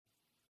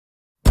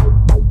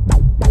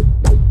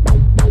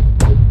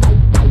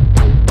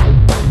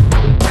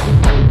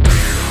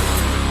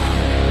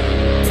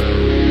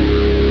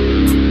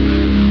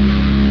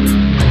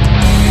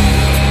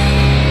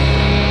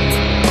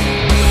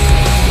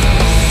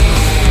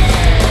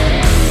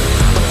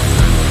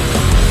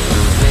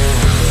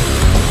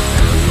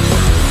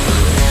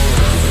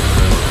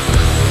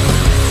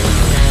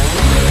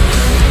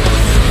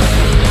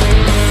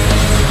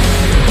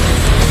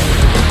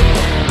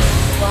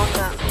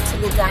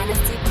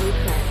Dynasty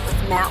Blueprint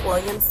with Matt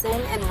Williamson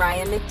and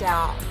Ryan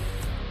McDowell.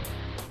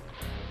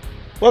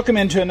 Welcome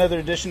into another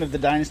edition of the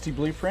Dynasty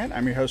Blueprint.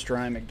 I'm your host,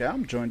 Ryan McDowell.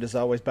 I'm joined as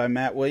always by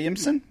Matt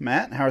Williamson.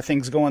 Matt, how are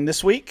things going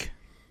this week?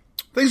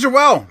 Things are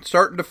well.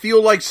 Starting to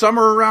feel like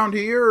summer around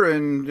here,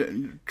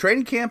 and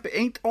training camp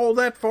ain't all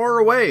that far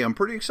away. I'm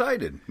pretty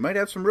excited. Might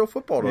have some real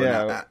football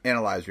to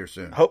analyze here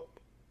soon.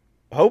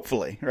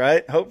 Hopefully,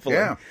 right? Hopefully.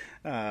 Yeah.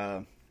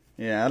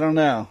 I don't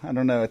know.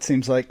 It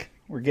seems like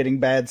we're getting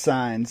bad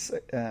signs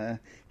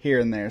here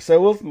and there.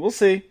 So we'll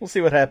see. We'll see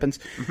what happens.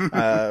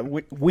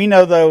 We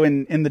know, though,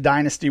 in the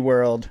Dynasty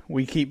world,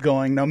 we keep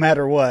going no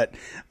matter what.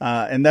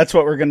 And that's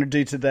what we're going to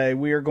do today.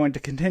 We are going to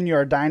continue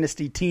our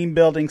Dynasty team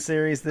building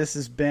series. This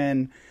has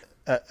been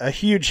a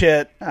huge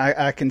hit,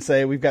 I can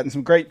say. We've gotten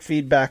some great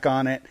feedback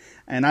on it.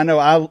 And I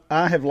know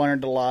I have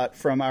learned a lot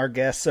from our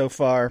guests so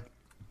far.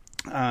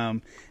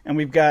 And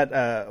we've got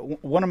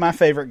one of my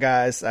favorite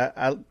guys.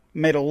 I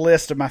made a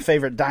list of my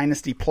favorite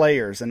Dynasty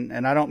players.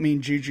 And I don't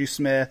mean Juju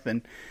Smith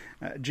and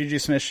Juju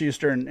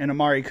Smith-Schuster and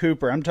Amari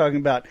Cooper. I'm talking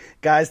about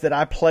guys that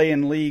I play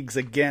in leagues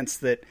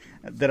against that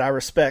I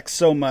respect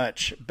so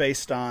much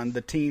based on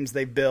the teams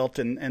they've built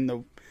and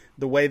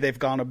the way they've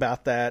gone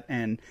about that.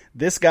 And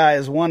this guy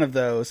is one of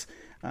those.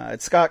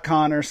 It's Scott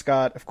Connor.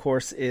 Scott, of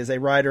course, is a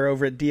writer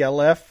over at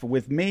DLF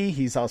with me.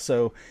 He's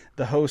also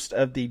the host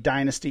of the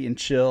Dynasty and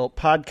Chill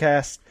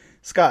podcast.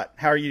 Scott,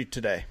 how are you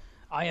today?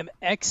 I am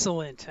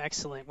excellent.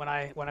 When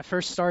I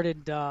first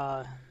started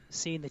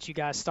seeing that you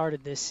guys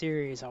started this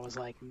series, I was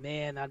like,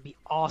 man, that'd be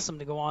awesome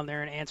to go on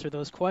there and answer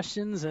those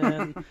questions.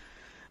 And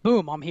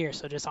boom, I'm here.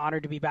 So just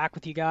honored to be back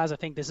with you guys. I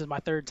think this is my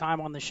third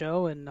time on the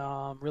show, and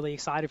I'm really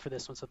excited for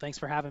this one. So thanks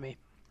for having me.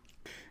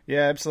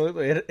 Yeah,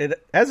 absolutely.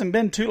 It hasn't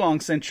been too long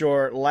since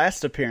your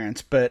last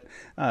appearance, but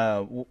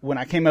when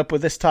I came up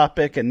with this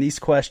topic and these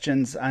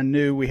questions, I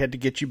knew we had to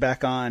get you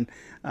back on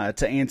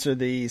to answer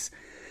these.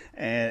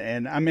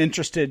 And I'm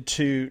interested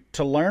to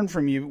learn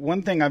from you.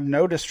 One thing I've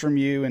noticed from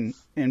you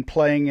in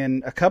playing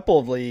in a couple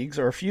of leagues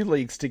or a few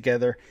leagues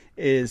together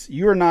is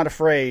you are not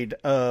afraid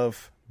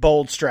of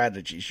bold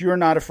strategies. You are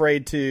not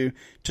afraid to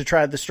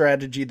try the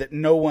strategy that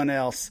no one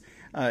else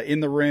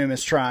in the room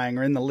is trying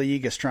or in the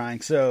league is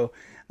trying. So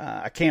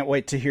I can't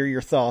wait to hear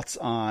your thoughts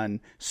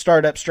on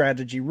startup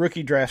strategy,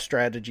 rookie draft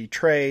strategy,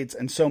 trades,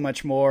 and so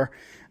much more.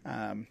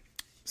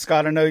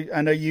 Scott, I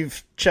know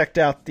you've checked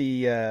out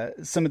the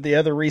some of the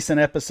other recent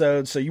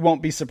episodes, so you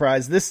won't be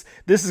surprised. This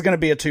is going to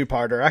be a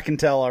two-parter. I can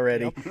tell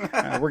already.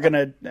 Yep.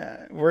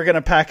 We're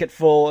gonna pack it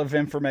full of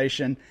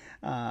information,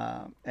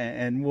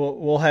 and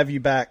we'll have you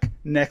back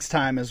next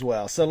time as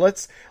well. So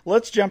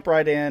let's jump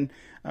right in.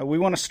 We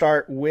want to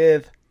start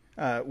with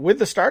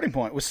the starting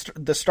point, with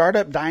the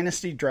startup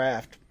dynasty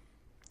draft,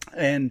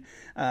 and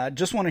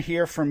just want to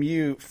hear from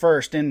you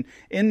first. In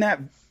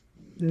that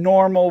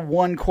normal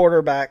one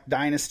quarterback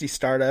dynasty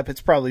startup,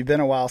 it's probably been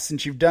a while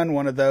since you've done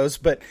one of those,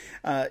 but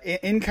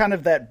in kind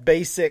of that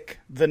basic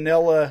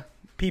vanilla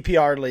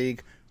PPR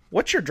league,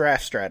 what's your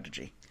draft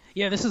strategy?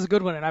 Yeah, this is a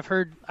good one, and I've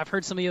heard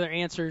some of the other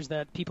answers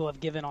that people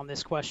have given on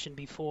this question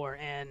before,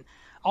 and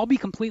I'll be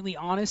completely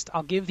honest.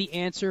 I'll give the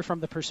answer from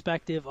the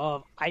perspective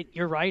of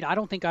you're right. I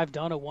don't think I've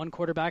done a one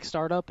quarterback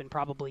startup in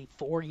probably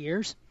 4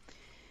 years,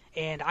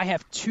 and I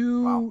have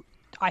two. Wow.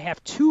 I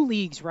have 2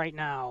 leagues right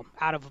now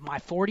out of my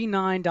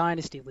 49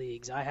 dynasty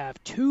leagues. I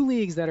have 2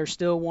 leagues that are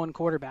still one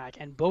quarterback,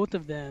 and both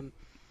of them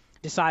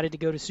decided to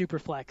go to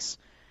Superflex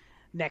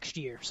next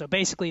year. So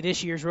basically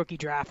this year's rookie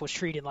draft was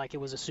treated like it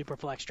was a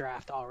Superflex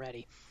draft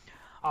already.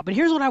 But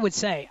here's what I would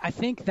say. I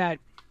think that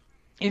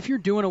if you're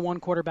doing a one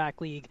quarterback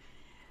league,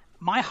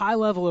 my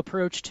high-level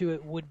approach to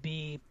it would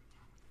be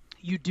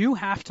you do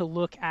have to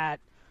look at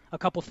a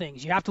couple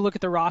things. You have to look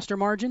at the roster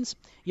margins.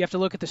 You have to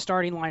look at the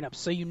starting lineups.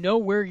 So you know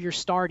where you're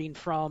starting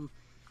from,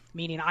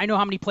 meaning I know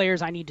how many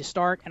players I need to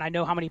start, and I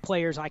know how many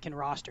players I can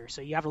roster.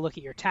 So you have to look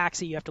at your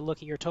taxi, you have to look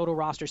at your total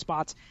roster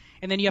spots,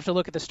 and then you have to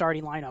look at the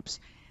starting lineups.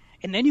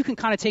 And then you can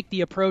kind of take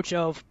the approach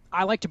of,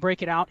 I like to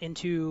break it out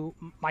into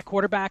my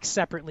quarterbacks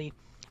separately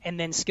and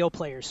then skill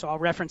players. So I'll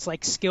reference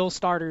like skill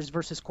starters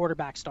versus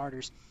quarterback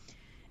starters.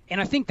 And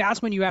I think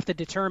that's when you have to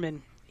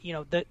determine,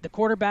 the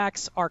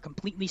quarterbacks are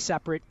completely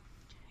separate.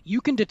 You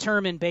can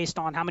determine based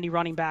on how many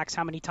running backs,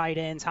 how many tight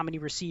ends, how many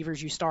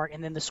receivers you start,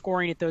 and then the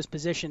scoring at those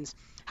positions,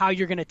 how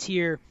you're going to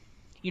tier,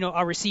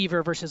 a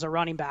receiver versus a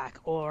running back,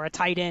 or a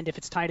tight end if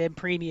it's tight end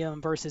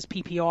premium versus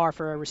PPR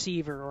for a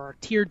receiver, or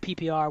tiered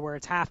PPR where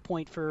it's half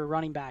point for a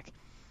running back.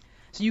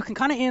 So you can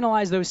kind of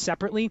analyze those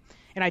separately,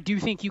 and I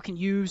do think you can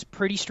use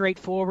pretty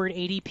straightforward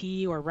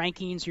ADP or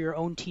rankings or your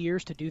own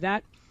tiers to do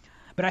that.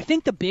 But I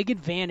think the big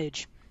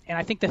advantage, and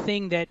I think the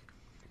thing that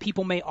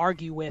people may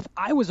argue with,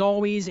 I was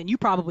always, and you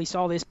probably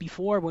saw this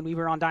before when we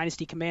were on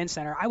Dynasty Command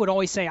Center, I would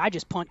always say I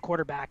just punt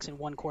quarterbacks in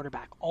one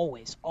quarterback.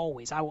 Always.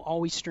 I will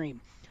always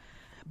stream.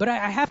 But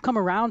I have come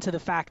around to the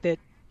fact that,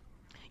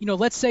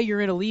 let's say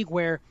you're in a league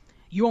where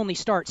you only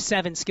start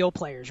 7 skill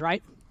players,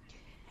 right?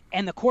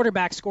 And the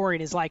quarterback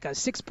scoring is like a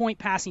 6-point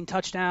passing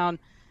touchdown,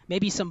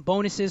 maybe some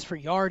bonuses for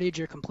yardage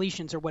or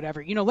completions or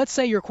whatever. Let's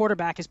say your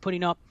quarterback is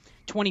putting up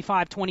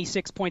 25,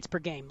 26 points per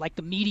game, like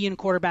the median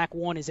quarterback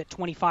one is at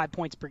 25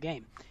 points per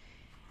game.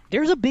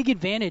 There's a big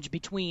advantage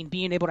between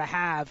being able to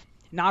have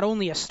not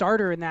only a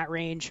starter in that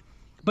range,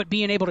 but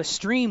being able to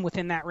stream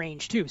within that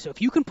range too. So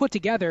if you can put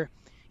together,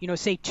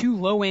 say 2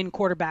 low-end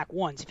quarterback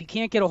ones, if you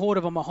can't get a hold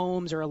of a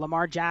Mahomes or a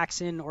Lamar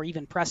Jackson or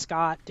even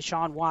Prescott,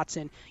 Deshaun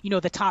Watson,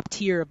 the top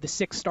tier of the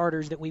 6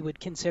 starters that we would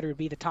consider to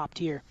be the top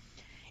tier.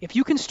 If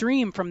you can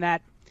stream from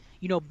that,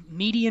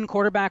 median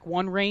quarterback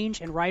one range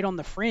and right on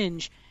the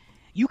fringe,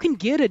 you can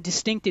get a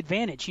distinct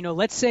advantage.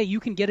 Let's say you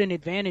can get an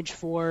advantage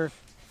for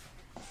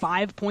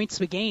 5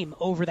 points a game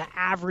over the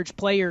average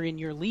player in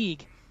your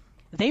league.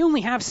 They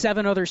only have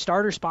 7 other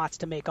starter spots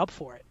to make up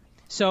for it.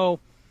 So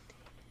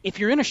if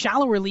you're in a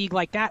shallower league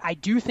like that, I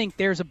do think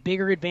there's a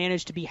bigger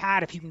advantage to be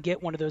had if you can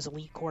get one of those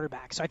elite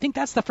quarterbacks. So I think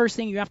that's the first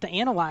thing you have to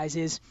analyze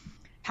is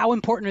how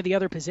important are the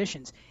other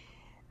positions.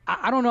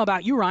 I don't know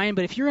about you, Ryan,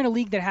 but if you're in a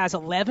league that has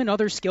 11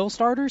 other skill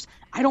starters,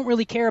 I don't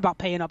really care about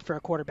paying up for a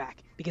quarterback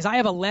because I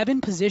have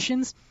 11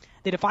 positions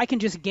that if I can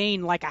just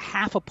gain like a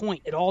half a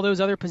point at all those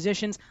other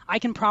positions, I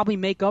can probably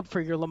make up for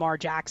your Lamar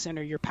Jackson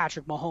or your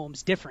Patrick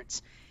Mahomes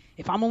difference.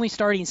 If I'm only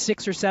starting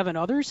 6 or 7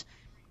 others,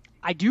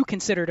 I do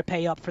consider to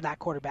pay up for that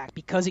quarterback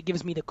because it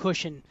gives me the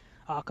cushion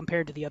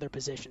compared to the other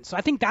positions. So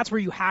I think that's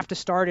where you have to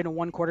start in a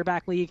one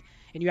quarterback league,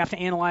 and you have to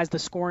analyze the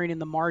scoring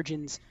and the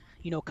margins,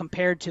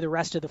 compared to the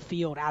rest of the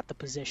field at the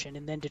position,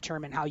 and then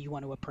determine how you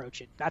want to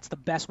approach it. That's the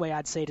best way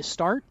I'd say to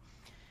start.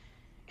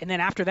 And then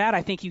after that,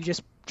 I think you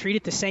just treat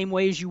it the same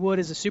way as you would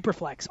as a super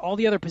flex. All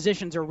the other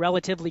positions are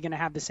relatively going to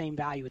have the same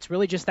value. It's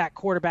really just that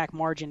quarterback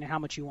margin and how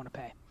much you want to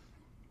pay.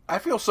 I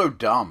feel so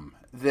dumb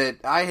that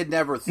I had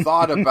never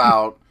thought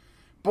about,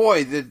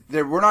 boy,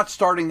 that we're not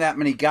starting that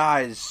many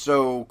guys,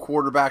 so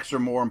quarterbacks are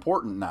more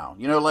important now.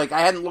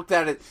 I hadn't looked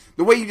at it.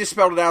 The way you just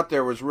spelled it out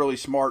there was really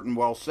smart and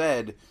well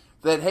said,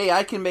 that, hey,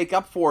 I can make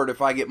up for it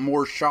if I get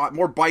more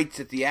bites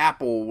at the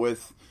apple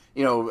with,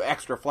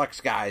 extra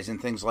flex guys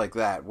and things like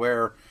that,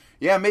 where,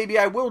 yeah, maybe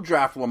I will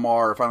draft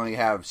Lamar if I only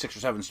have 6 or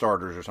 7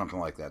 starters or something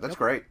like that. That's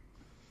great.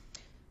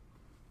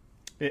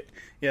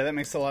 Yeah, that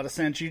makes a lot of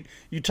sense.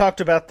 You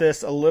talked about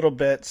this a little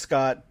bit,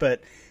 Scott,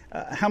 but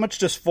how much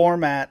does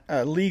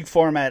league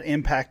format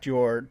impact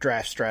your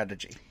draft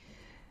strategy?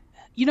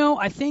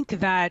 I think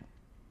that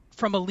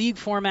from a league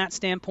format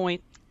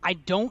standpoint, I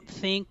don't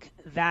think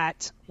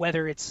that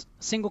whether it's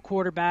single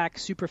quarterback,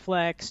 super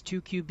flex,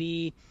 2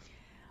 QB,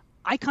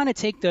 I kind of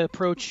take the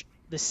approach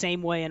the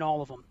same way in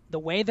all of them. The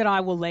way that I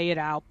will lay it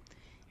out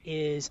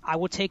is I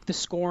will take the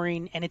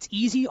scoring, and it's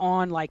easy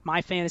on like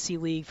my fantasy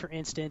league, for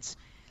instance.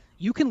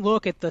 You can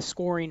look at the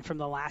scoring from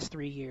the last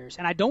 3 years,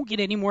 and I don't get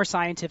any more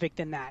scientific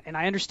than that. And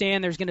I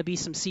understand there's going to be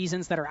some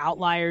seasons that are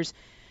outliers.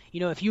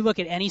 If you look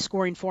at any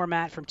scoring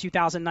format from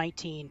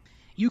 2019,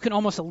 you can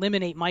almost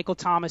eliminate Michael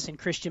Thomas and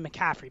Christian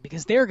McCaffrey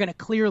because they're going to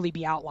clearly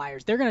be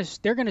outliers. They're going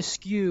to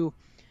skew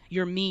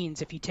your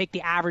means if you take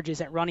the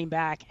averages at running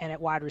back and at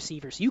wide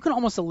receiver. So you can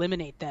almost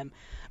eliminate them.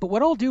 But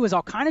what I'll do is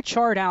I'll kind of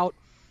chart out,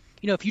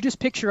 if you just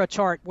picture a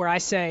chart where I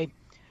say,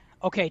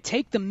 okay,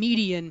 take the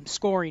median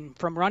scoring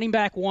from running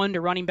back 1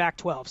 to running back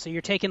 12. So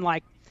you're taking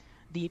like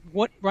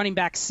what running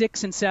back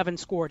 6 and 7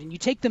 scored, and you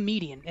take the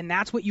median, and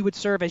that's what you would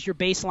serve as your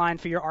baseline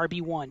for your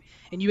RB1.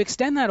 And you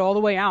extend that all the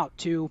way out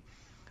to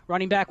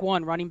running back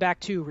 1, running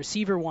back 2,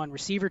 receiver 1,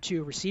 receiver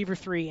 2, receiver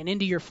 3, and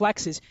into your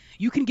flexes.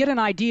 You can get an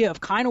idea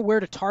of kind of where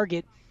to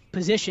target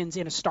positions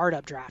in a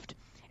startup draft.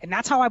 And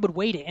that's how I would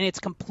weight it, and it's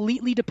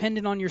completely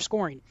dependent on your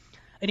scoring.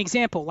 An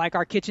example, like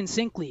our kitchen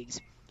sink leagues.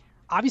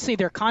 Obviously,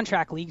 they're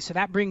contract leagues, so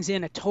that brings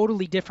in a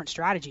totally different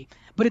strategy.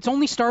 But it's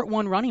only start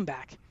 1 running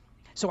back.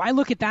 So I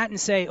look at that and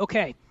say,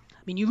 okay,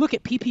 you look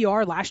at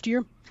PPR last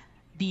year,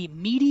 the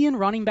median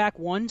running back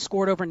 1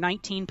 scored over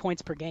 19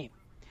 points per game.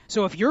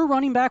 So if you're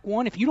running back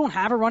 1, if you don't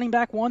have a running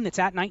back 1 that's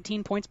at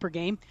 19 points per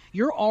game,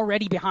 you're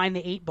already behind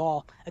the 8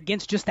 ball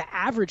against just the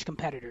average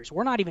competitors.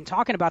 We're not even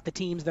talking about the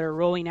teams that are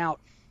rolling out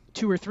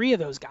 2 or 3 of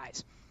those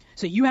guys.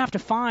 So you have to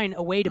find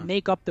a way to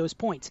make up those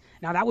points.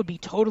 Now, that would be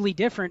totally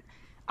different.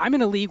 I'm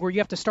in a league where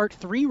you have to start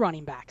 3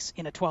 running backs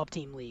in a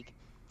 12-team league.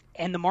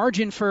 And the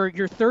margin for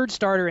your third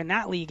starter in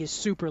that league is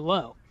super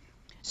low.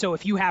 So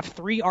if you have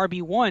 3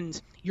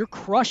 RB1s, you're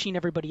crushing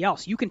everybody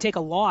else. You can take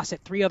a loss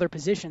at 3 other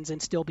positions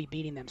and still be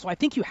beating them. So I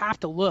think you have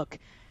to look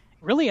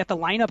really at the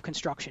lineup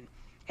construction.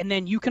 And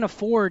then you can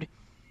afford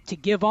to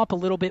give up a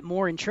little bit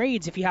more in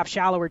trades if you have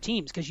shallower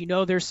teams because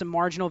there's some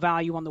marginal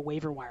value on the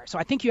waiver wire. So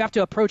I think you have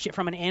to approach it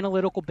from an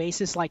analytical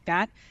basis like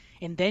that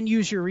and then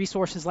use your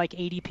resources like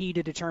ADP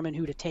to determine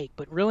who to take.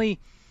 But really,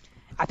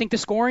 I think the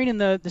scoring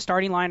and the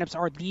starting lineups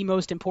are the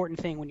most important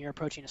thing when you're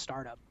approaching a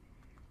startup.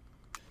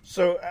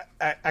 So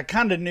I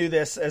kind of knew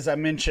this, as I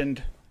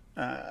mentioned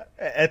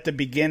at the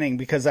beginning,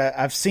 because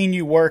I've seen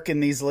you work in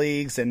these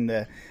leagues,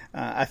 and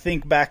I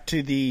think back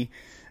to the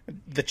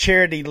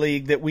charity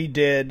league that we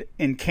did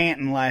in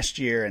Canton last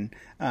year,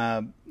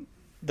 and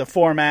the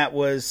format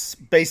was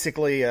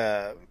basically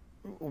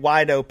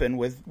wide open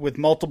with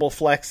multiple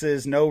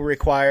flexes, no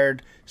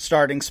required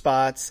starting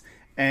spots,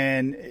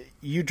 and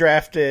you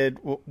drafted,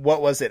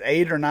 what was it,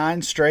 8 or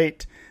 9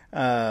 straight?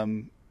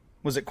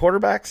 Was it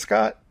quarterback,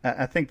 Scott?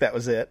 I think that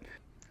was it.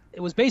 It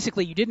was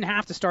basically you didn't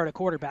have to start a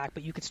quarterback,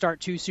 but you could start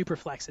 2 super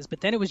flexes.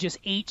 But then it was just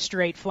 8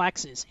 straight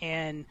flexes.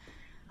 And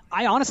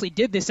I honestly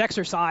did this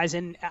exercise,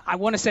 and I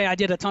want to say I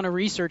did a ton of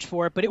research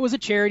for it, but it was a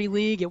charity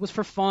league. It was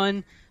for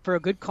fun, for a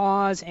good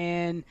cause.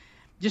 And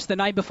just the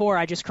night before,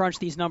 I just crunched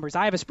these numbers.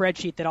 I have a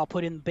spreadsheet that I'll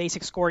put in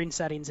basic scoring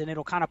settings, and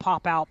it'll kind of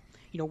pop out,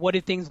 what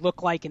did things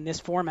look like in this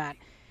format.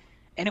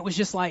 And it was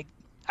just like,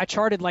 I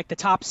charted like the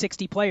top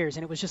 60 players,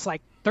 and it was just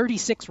like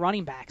 36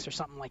 running backs or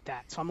something like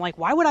that. So I'm like,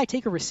 why would I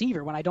take a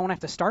receiver when I don't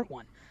have to start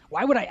one?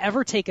 Why would I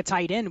ever take a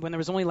tight end when there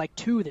was only like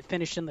 2 that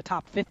finished in the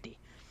top 50?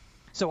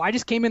 So I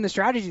just came in the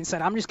strategy and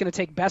said, I'm just going to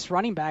take best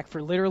running back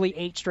for literally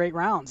 8 straight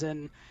rounds.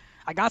 And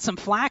I got some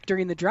flack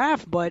during the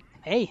draft, but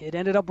hey, it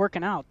ended up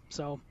working out.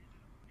 So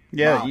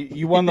yeah, wow.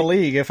 you won the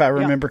league, if I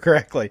remember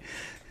correctly.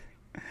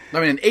 I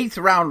mean, an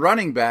 8th round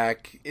running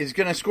back is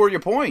going to score your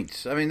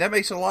points. I mean, that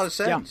makes a lot of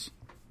sense. Yeah.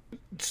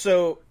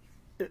 So,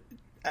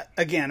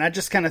 again, I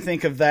just kind of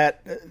think of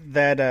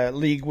that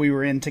league we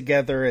were in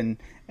together,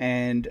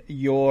 and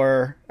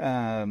your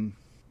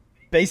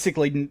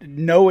basically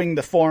knowing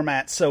the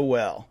format so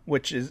well,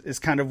 which is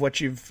kind of what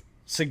you've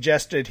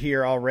suggested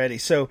here already.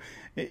 So,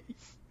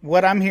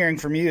 what I'm hearing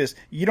from you is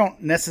you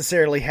don't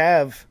necessarily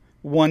have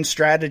one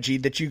strategy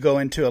that you go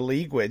into a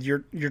league with.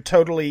 You're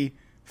totally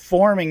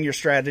forming your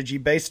strategy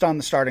based on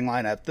the starting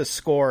lineup, the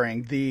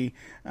scoring, the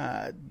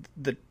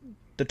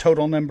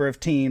total number of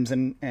teams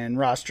and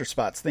roster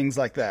spots, things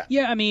like that.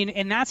 Yeah, I mean,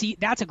 and that's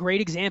a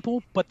great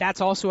example, but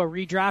that's also a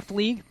redraft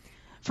league.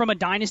 From a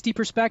dynasty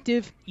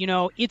perspective,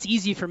 it's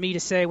easy for me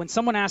to say when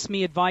someone asks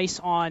me advice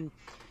on,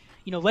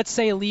 let's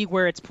say a league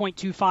where it's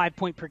 0.25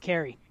 point per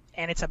carry,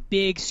 and it's a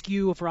big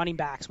skew of running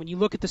backs. When you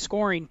look at the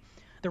scoring,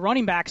 the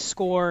running backs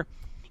score,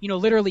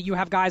 literally you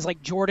have guys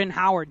like Jordan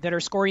Howard that are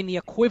scoring the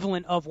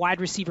equivalent of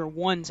wide receiver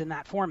 1s in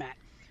that format.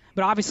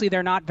 But obviously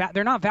they're not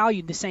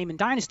valued the same in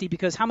Dynasty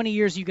because how many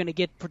years are you going to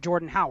get for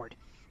Jordan Howard?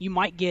 You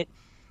might get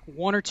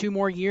 1 or 2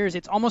 more years.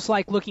 It's almost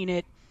like looking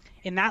at,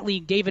 in that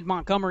league, David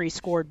Montgomery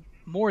scored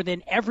more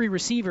than every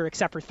receiver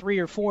except for 3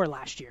 or 4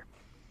 last year.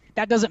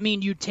 That doesn't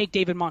mean you'd take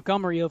David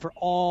Montgomery over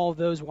all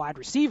those wide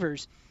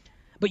receivers,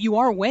 but you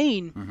are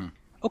weighing,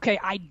 okay,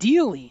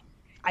 ideally,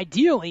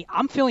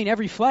 I'm filling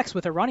every flex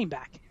with a running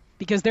back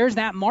because there's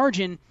that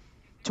margin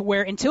to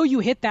where until you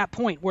hit that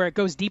point where it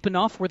goes deep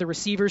enough where the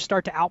receivers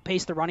start to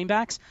outpace the running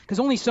backs, because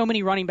only so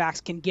many running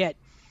backs can get,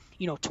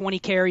 20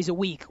 carries a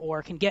week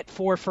or can get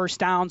 4 first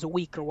downs a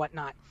week or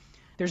whatnot.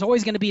 There's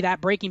always going to be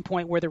that breaking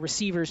point where the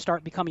receivers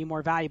start becoming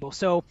more valuable.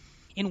 So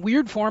in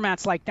weird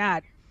formats like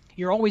that,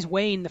 you're always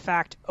weighing the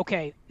fact,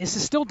 okay, this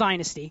is still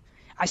Dynasty.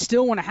 I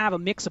still want to have a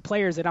mix of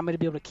players that I'm going to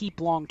be able to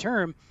keep long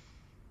term.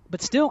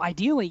 But still,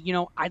 ideally,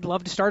 I'd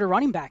love to start a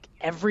running back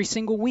every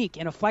single week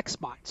in a flex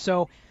spot.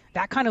 So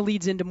that kind of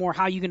leads into more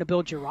how you're going to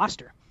build your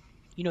roster.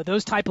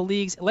 Those type of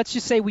leagues, let's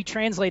just say we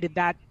translated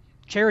that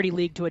charity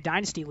league to a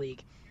dynasty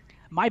league.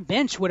 My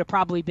bench would have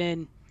probably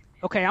been,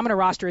 okay, I'm going to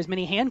roster as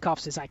many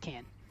handcuffs as I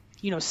can.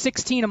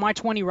 16 of my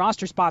 20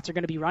 roster spots are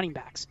going to be running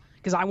backs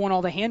because I want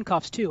all the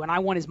handcuffs too, and I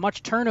want as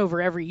much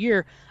turnover every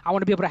year. I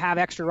want to be able to have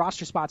extra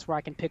roster spots where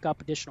I can pick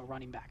up additional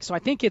running backs. So I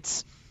think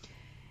it's,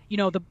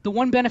 the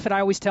one benefit I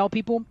always tell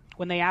people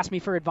when they ask me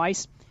for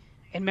advice,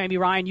 and maybe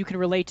Ryan, you can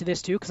relate to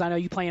this too because I know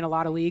you play in a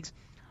lot of leagues,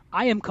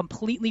 I am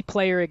completely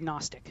player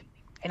agnostic.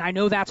 And I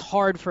know that's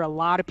hard for a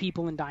lot of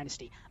people in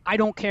Dynasty. I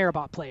don't care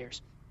about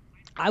players.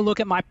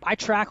 I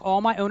track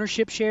all my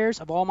ownership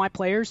shares of all my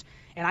players,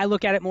 and I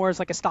look at it more as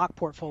like a stock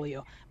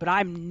portfolio. But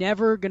I'm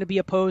never going to be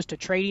opposed to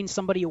trading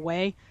somebody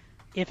away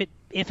if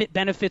it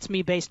benefits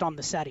me based on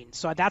the settings.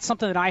 So that's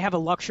something that I have a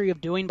luxury of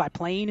doing by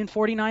playing in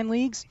 49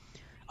 leagues.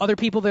 Other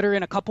people that are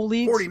in a couple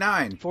leagues.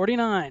 49.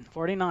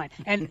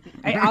 And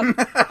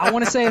I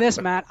want to say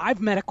this, Matt. I've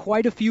met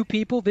quite a few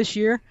people this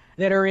year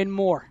that are in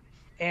more.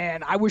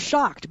 And I was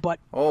shocked, but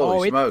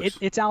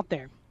it's out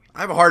there.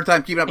 I have a hard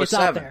time keeping up with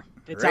 7. Out there.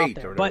 It's out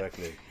there. But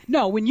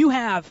no, when you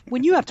have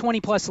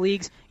 20-plus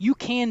leagues, you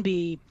can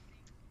be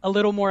a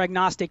little more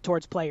agnostic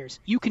towards players.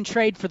 You can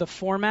trade for the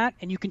format,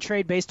 and you can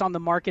trade based on the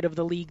market of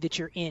the league that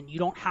you're in. You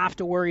don't have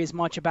to worry as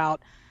much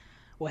about,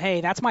 well,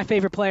 hey, that's my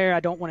favorite player. I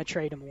don't want to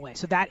trade him away.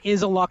 So that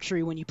is a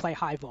luxury when you play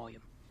high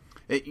volume.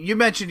 You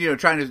mentioned,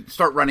 trying to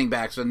start running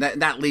backs, and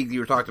that league that you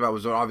were talking about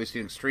was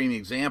obviously an extreme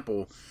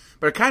example.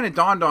 But it kind of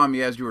dawned on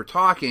me as you were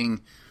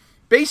talking,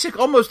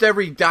 almost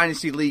every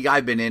dynasty league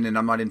I've been in, and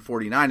I'm not in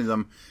 49 of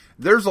them,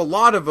 there's a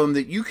lot of them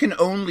that you can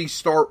only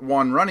start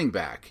one running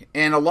back.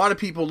 And a lot of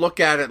people look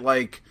at it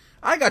like,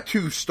 I got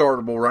 2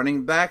 startable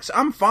running backs.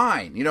 I'm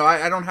fine.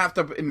 I don't have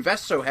to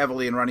invest so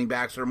heavily in running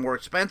backs that are more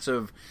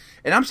expensive.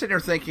 And I'm sitting there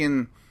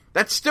thinking,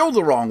 that's still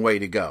the wrong way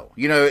to go.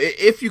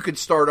 If you could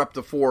start up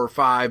to 4 or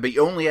 5, but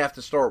you only have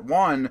to start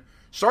 1,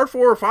 start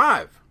 4 or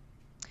 5.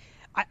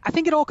 I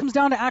think it all comes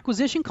down to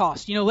acquisition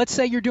cost. Let's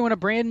say you're doing a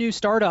brand new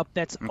startup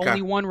that's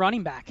only 1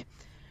 running back.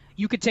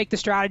 you could take the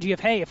strategy of,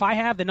 hey, if I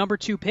have the number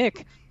 2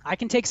 pick, I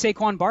can take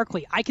Saquon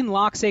Barkley. I can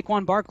lock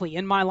Saquon Barkley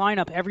in my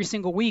lineup every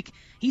single week.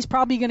 He's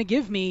probably going to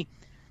give me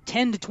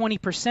 10 to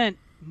 20%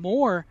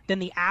 more than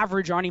the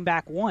average running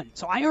back 1.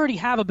 So I already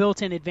have a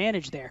built-in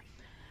advantage there.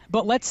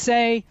 But let's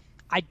say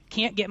I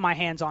can't get my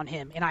hands on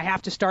him, and I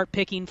have to start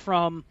picking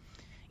from,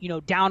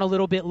 down a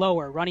little bit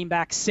lower, running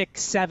back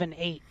 6, 7,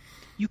 8.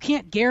 You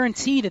can't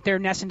guarantee that they're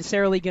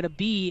necessarily going to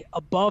be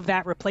above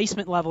that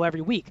replacement level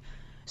every week.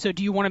 So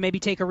do you want to maybe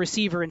take a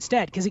receiver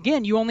instead? Because,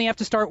 again, you only have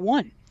to start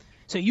 1.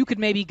 So you could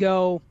maybe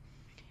go,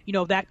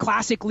 that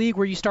classic league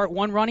where you start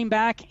 1 running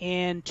back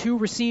and 2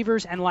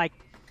 receivers and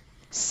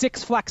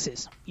 6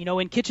 flexes.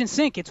 In Kitchen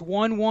Sink, it's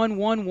 1, 1,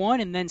 1,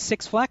 1, and then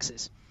 6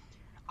 flexes.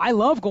 I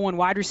love going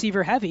wide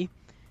receiver heavy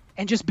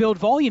and just build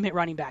volume at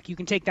running back. You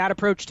can take that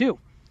approach too,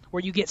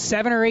 where you get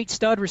 7 or 8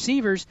 stud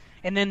receivers,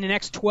 and then the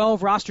next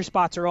 12 roster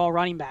spots are all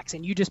running backs,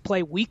 and you just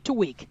play week to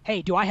week.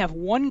 Hey, do I have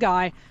one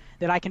guy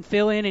that I can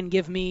fill in and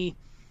give me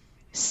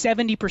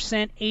 70%,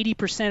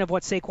 80% of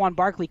what Saquon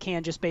Barkley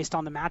can just based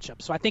on the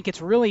matchup? So I think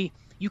it's really,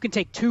 you can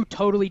take 2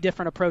 totally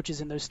different approaches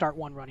in those start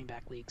 1 running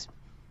back leagues.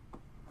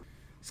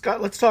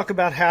 Scott, let's talk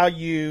about how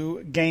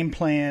you game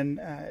plan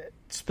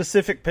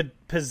specific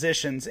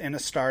positions in a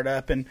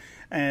startup,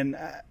 and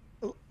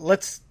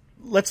let's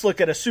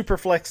look at a super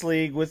flex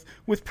league with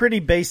pretty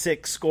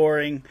basic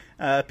scoring,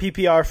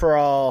 PPR for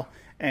all,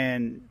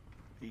 and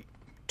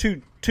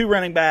two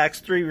running backs,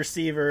 3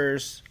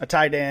 receivers, a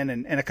tight end,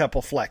 and a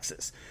couple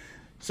flexes.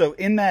 So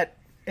in that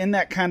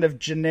kind of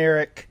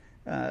generic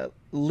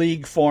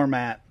league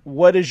format,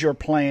 what is your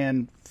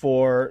plan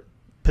for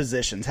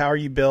positions? How are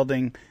you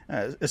building,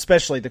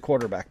 especially the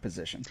quarterback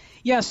position?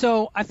 Yeah,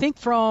 so I think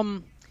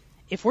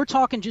if we're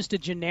talking just a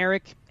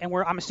generic, and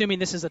I'm assuming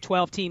this is a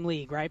 12-team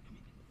league, right?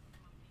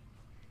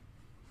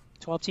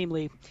 12-team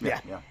league. Yeah.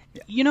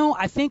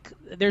 I think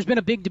there's been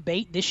a big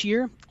debate this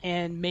year,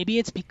 and maybe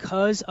it's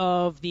because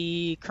of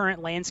the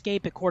current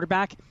landscape at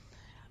quarterback.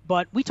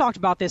 But we talked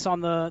about this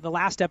on the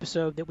last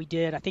episode that we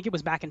did. I think it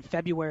was back in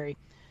February,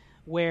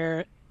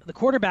 where the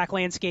quarterback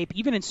landscape,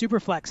 even in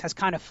Superflex, has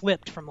kind of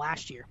flipped from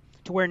last year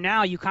to where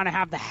now you kind of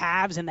have the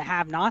haves and the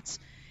have-nots.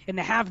 And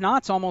the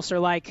have-nots almost are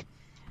like,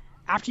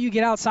 after you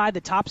get outside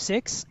the top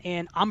 6,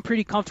 and I'm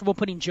pretty comfortable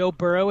putting Joe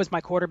Burrow as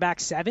my quarterback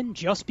 7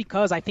 just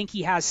because I think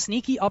he has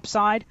sneaky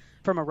upside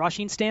from a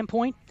rushing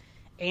standpoint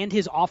and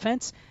his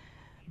offense.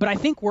 But I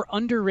think we're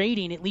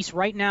underrating, at least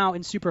right now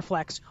in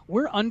Superflex,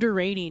 we're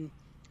underrating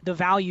the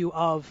value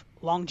of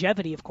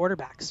longevity of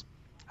quarterbacks.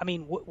 I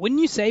mean, wouldn't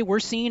you say we're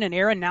seeing an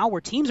era now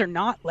where teams are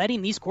not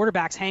letting these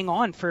quarterbacks hang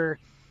on for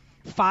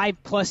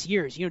 5+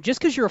 years? Just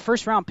because you're a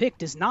first-round pick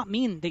does not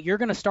mean that you're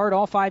going to start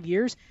all 5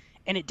 years.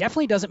 And it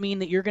definitely doesn't mean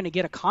that you're going to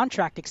get a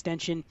contract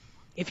extension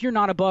if you're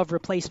not above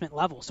replacement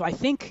level. So I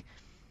think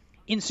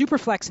in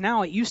Superflex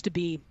now, it used to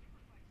be,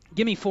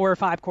 give me 4 or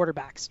 5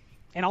 quarterbacks,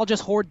 and I'll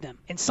just hoard them.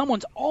 And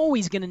someone's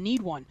always going to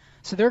need one.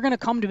 So they're going to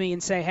come to me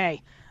and say,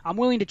 hey, I'm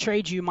willing to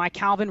trade you my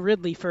Calvin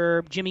Ridley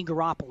for Jimmy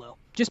Garoppolo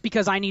just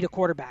because I need a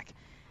quarterback.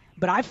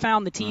 But I've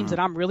found the teams that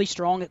I'm really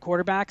strong at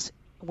quarterbacks,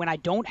 when I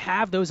don't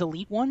have those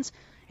elite ones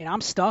and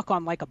I'm stuck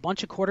on a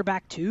bunch of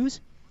quarterback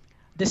 2s,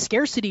 the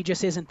scarcity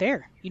just isn't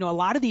there. A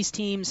lot of these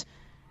teams,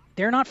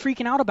 they're not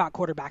freaking out about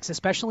quarterbacks,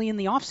 especially in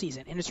the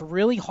offseason. And it's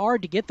really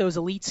hard to get those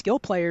elite skill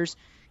players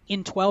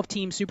in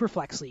 12-team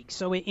Superflex leagues.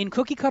 So in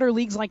cookie-cutter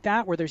leagues like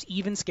that, where there's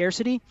even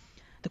scarcity,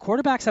 the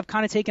quarterbacks have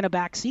kind of taken a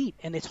back seat.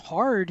 And it's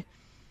hard.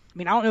 I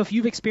mean, I don't know if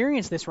you've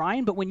experienced this,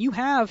 Ryan, but when you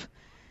have,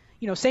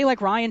 say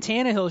Ryan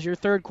Tannehill is your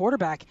 3rd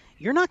quarterback,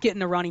 you're not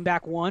getting a running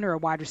back 1 or a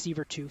wide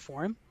receiver 2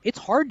 for him. It's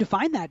hard to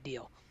find that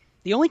deal.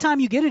 The only time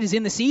you get it is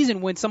in the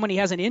season when somebody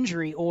has an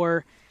injury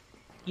or,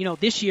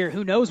 this year,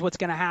 who knows what's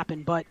going to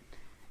happen. But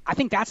I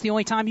think that's the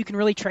only time you can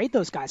really trade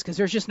those guys because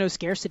there's just no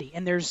scarcity.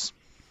 And there's,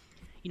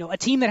 a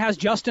team that has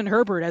Justin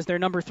Herbert as their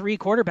number 3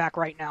 quarterback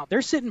right now.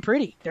 They're sitting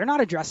pretty. They're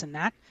not addressing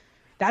that.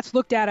 That's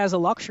looked at as a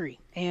luxury.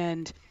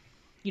 And,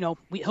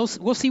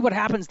 we'll see what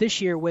happens this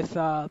year with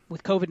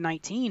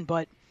COVID-19.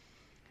 But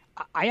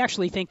I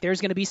actually think there's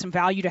going to be some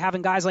value to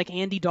having guys like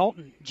Andy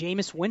Dalton,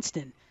 Jameis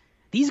Winston.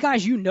 These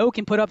guys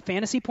can put up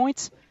fantasy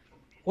points.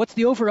 What's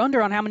the over-under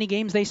on how many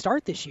games they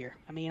start this year?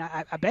 I mean,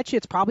 I bet you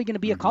it's probably going to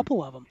be a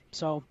couple of them.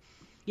 So,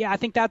 yeah, I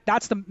think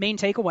that's the main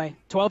takeaway.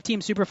 12-team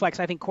Superflex,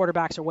 I think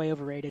quarterbacks are way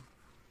overrated.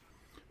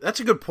 That's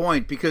a good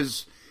point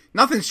because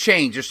nothing's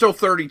changed. There's still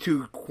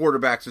 32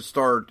 quarterbacks that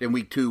start in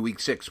week 2, week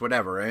 6,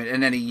 whatever,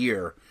 in any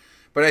year.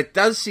 But it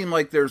does seem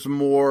like there's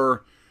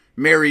more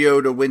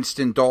Mariota,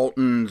 Winston,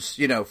 Daltons,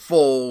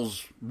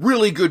 Foles,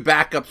 really good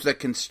backups that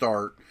can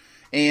start.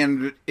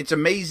 And it's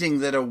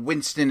amazing that a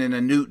Winston and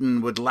a Newton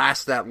would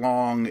last that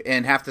long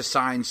and have to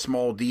sign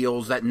small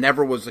deals. That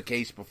never was the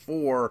case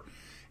before.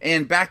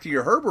 And back to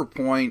your Herbert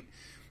point,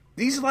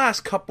 these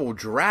last couple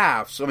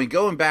drafts, I mean,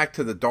 going back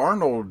to the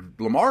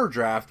Darnold-Lamar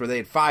draft where they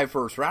had 5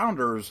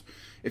 first-rounders,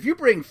 if you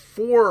bring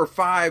 4 or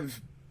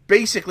 5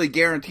 basically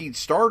guaranteed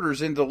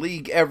starters into the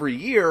league every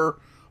year,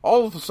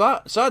 all of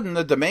a sudden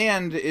the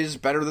demand is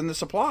better than the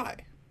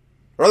supply.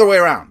 Or other way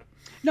around.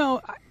 No,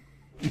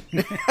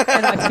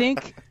 and I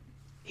think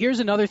here's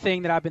another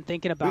thing that I've been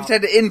thinking about. We've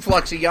had the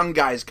influx of young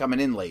guys coming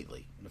in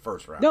lately in the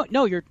first round.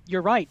 No,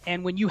 you're right.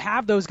 And when you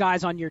have those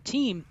guys on your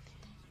team,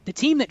 the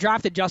team that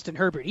drafted Justin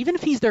Herbert, even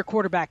if he's their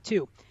quarterback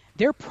too,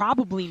 they're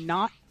probably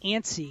not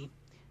antsy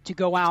to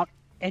go out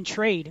and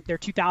trade their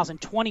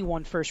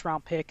 2021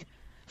 first-round pick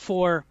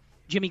for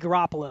Jimmy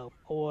Garoppolo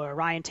or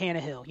Ryan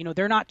Tannehill. You know,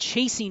 they're not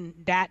chasing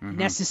that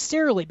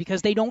necessarily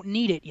because they don't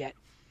need it yet.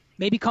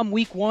 Maybe come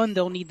week one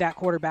they'll need that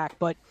quarterback.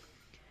 But,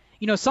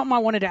 you know, something I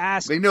wanted to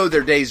ask. They know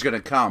their day's going to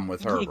come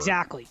with Herbert.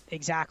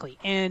 Exactly.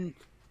 And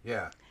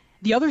yeah.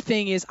 The other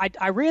thing is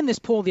I ran this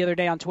poll the other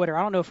day on Twitter.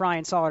 I don't know if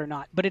Ryan saw it or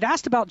not, but it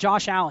asked about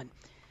Josh Allen.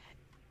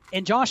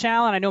 And Josh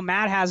Allen, I know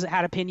Matt has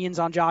had opinions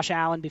on Josh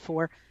Allen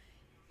before.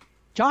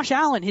 Josh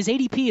Allen, his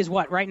ADP is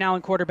what right now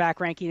in quarterback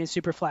ranking in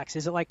Superflex?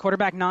 Is it like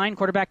quarterback 9,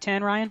 quarterback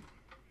 10, Ryan?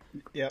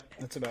 Yep,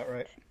 that's about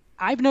right.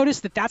 I've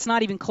noticed that that's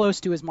not even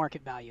close to his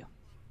market value.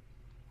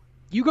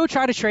 You go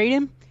try to trade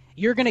him,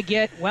 you're going to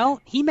get,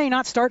 well, he may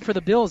not start for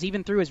the Bills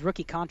even through his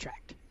rookie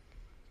contract.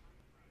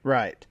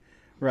 Right.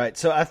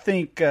 So I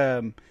think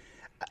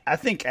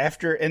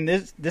after, and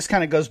this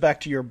kind of goes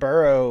back to your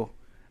Burrow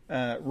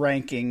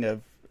ranking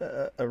of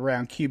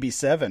around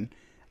QB7.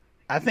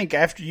 I think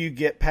after you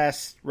get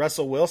past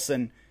Russell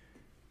Wilson,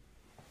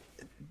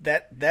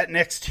 that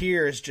next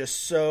tier is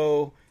just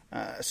so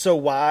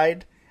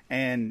wide,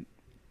 and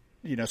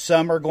you know,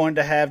 some are going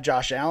to have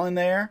Josh Allen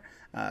there,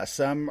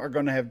 some are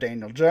going to have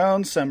Daniel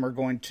Jones, some are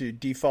going to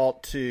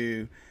default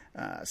to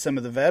some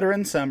of the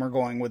veterans, some are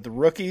going with the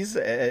rookies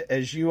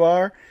as you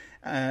are,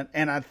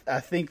 and I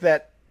think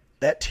that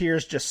tier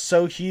is just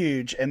so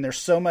huge, and there's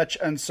so much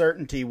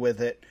uncertainty with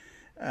it.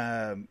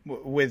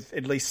 With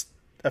at least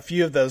a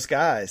few of those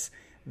guys,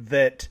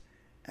 that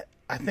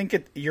I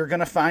think you're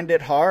going to find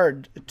it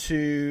hard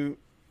to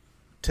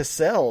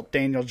sell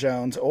Daniel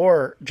Jones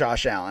or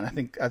Josh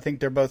Allen. I think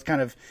they're both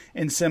kind of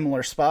in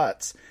similar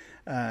spots.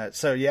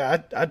 So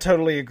yeah, I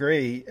totally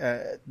agree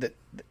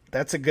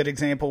that's a good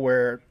example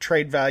where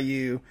trade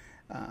value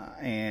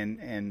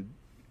and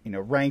you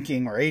know,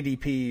 ranking or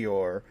ADP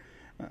or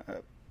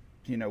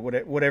you know,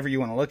 whatever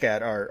you want to look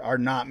at are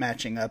not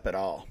matching up at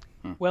all.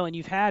 Well, and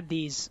you've had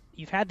these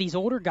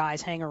older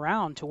guys hang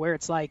around to where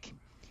it's like,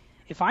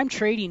 if I'm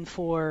trading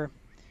for,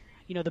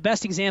 you know, the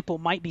best example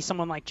might be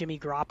someone like Jimmy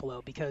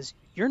Garoppolo, because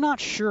you're not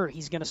sure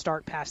he's going to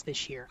start past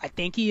this year. I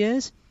think he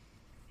is,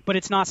 but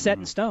it's not set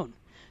in stone.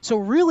 So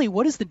really,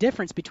 what is the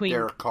difference between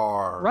Derek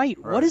Carr? Right.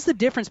 What is the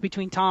difference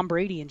between Tom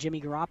Brady and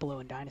Jimmy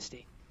Garoppolo in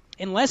Dynasty?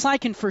 Unless I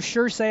can for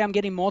sure say I'm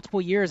getting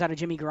multiple years out of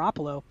Jimmy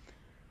Garoppolo,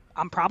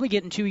 I'm probably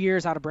getting 2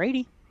 years out of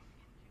Brady.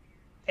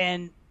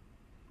 And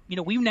you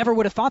know, we never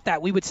would have thought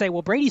that. We would say,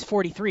 well, Brady's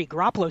 43,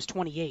 Garoppolo's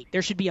 28.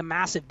 There should be a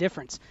massive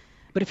difference.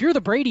 But if you're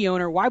the Brady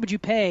owner, why would you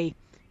pay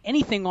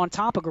anything on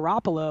top of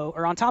Garoppolo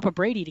or on top of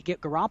Brady to get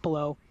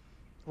Garoppolo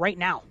right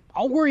now?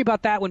 I'll worry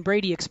about that when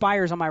Brady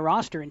expires on my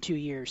roster in 2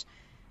 years.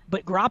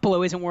 But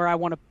Garoppolo isn't where I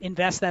want to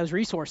invest those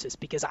resources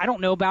because I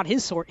don't know about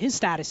his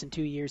status in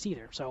 2 years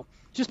either. So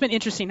it's just been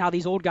interesting how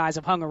these old guys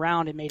have hung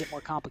around and made it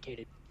more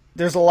complicated.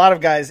 There's a lot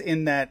of guys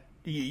in that.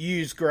 You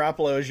use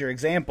Garoppolo as your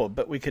example,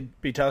 but we could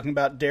be talking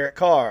about Derek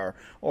Carr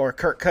or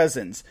Kirk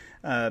Cousins.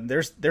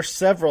 There's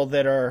several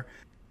that are,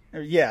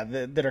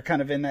 that are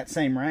kind of in that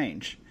same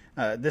range.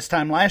 This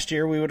time last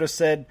year, we would have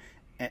said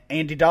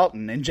Andy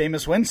Dalton and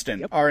Jameis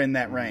Winston are in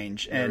that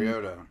range,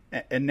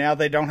 and now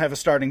they don't have a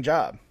starting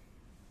job.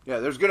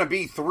 Yeah, there's going to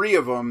be 3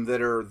 of them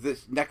that are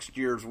this next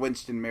year's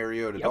Winston,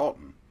 Mariota,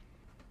 Dalton.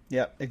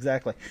 Yeah,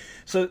 exactly.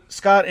 So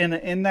Scott,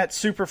 in that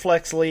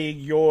Superflex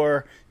league,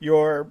 you're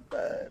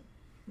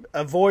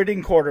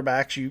avoiding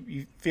quarterbacks.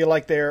 You feel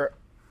like they're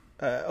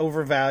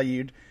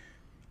overvalued.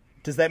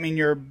 Does that mean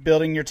you're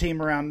building your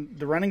team around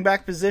the running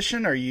back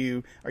position? Are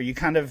you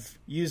kind of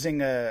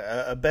using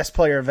a best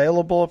player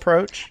available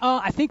approach?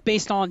 I think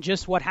based on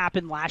just what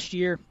happened last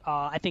year,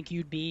 I think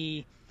you'd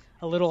be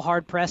a little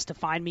hard pressed to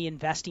find me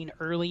investing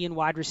early in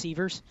wide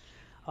receivers.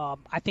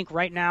 I think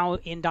right now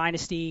in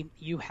Dynasty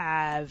you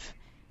have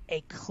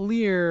a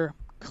clear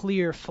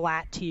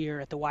flat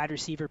tier at the wide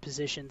receiver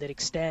position that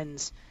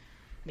extends.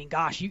 I mean,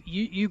 gosh,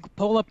 you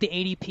pull up the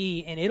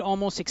ADP, and it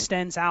almost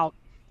extends out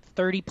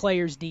 30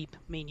 players deep.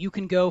 I mean, you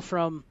can go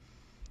from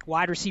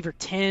wide receiver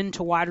 10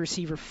 to wide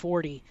receiver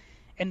 40,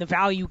 and the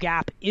value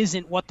gap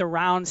isn't what the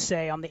rounds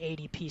say on the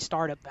ADP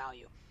startup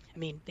value. I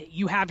mean,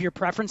 you have your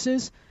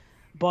preferences,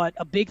 but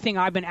a big thing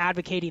I've been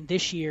advocating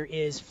this year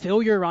is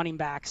fill your running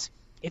backs.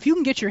 If you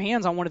can get your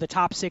hands on one of the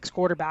top 6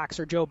 quarterbacks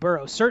or Joe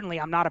Burrow, certainly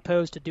I'm not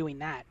opposed to doing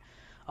that.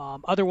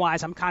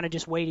 Otherwise, I'm kind of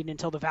just waiting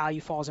until the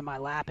value falls in my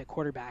lap at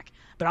quarterback.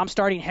 But I'm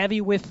starting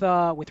heavy with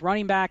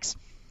running backs.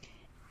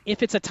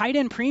 If it's a tight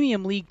end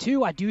premium league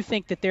too, I do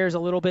think that there's a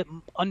little bit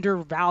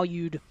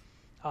undervalued.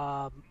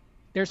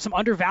 There's some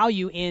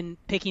undervalue in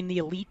picking the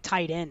elite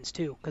tight ends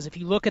too, because if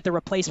you look at the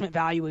replacement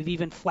value of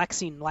even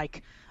flexing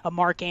like a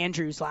Mark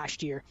Andrews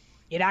last year,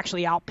 it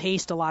actually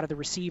outpaced a lot of the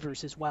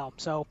receivers as well.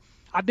 So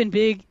I've been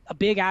a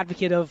big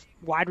advocate of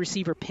wide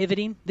receiver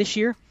pivoting this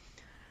year.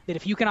 That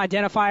if you can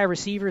identify a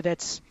receiver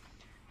that's,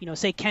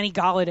 say Kenny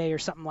Golladay or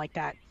something like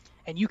that,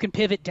 and you can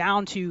pivot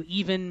down to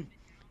even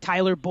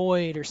Tyler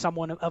Boyd or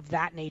someone of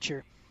that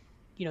nature.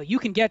 You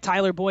can get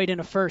Tyler Boyd in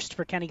a first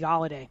for Kenny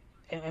Golladay.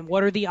 And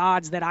what are the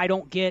odds that I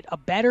don't get a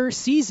better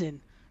season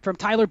from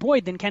Tyler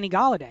Boyd than Kenny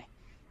Golladay?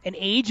 And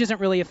age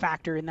isn't really a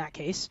factor in that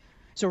case.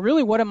 So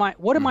really, what am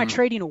I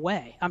trading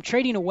away? I'm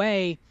trading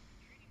away,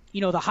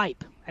 the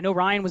hype. I know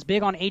Ryan was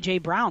big on A.J.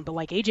 Brown, but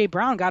like A.J.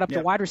 Brown got up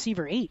to wide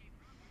receiver 8.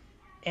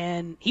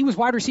 And he was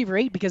wide receiver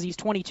 8 because he's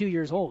 22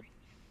 years old.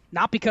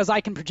 Not because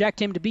I can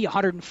project him to be a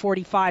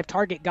 145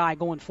 target guy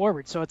going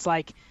forward. So it's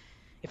like,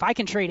 if I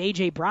can trade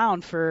A.J.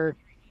 Brown for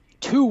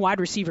 2 wide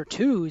receiver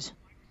 2s,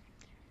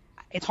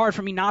 it's hard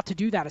for me not to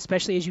do that,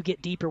 especially as you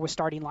get deeper with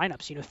starting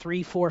lineups.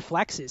 3, 4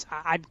 flexes.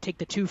 I'd take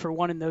the 2 for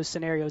 1 in those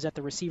scenarios at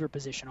the receiver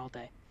position all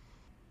day.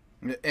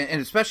 And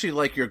especially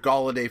like your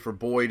Golladay for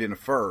Boyd in a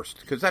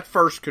first, because that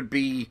first could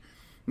be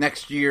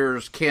next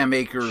year's Cam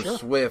Akers,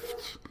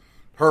 Swift,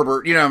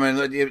 Herbert.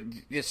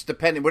 It's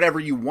dependent, whatever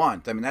you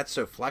want. I mean, that's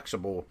so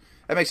flexible.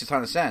 That makes a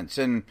ton of sense.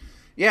 And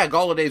yeah,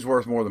 Galladay's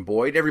worth more than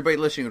Boyd. Everybody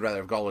listening would rather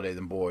have Golladay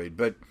than Boyd.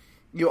 But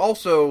you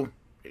also,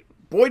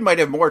 Boyd might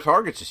have more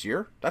targets this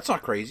year. That's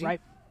not crazy.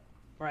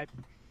 Right.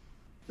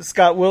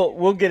 Scott,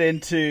 we'll get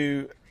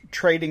into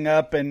trading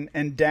up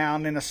and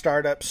down in a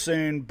startup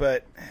soon,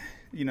 but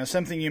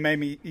something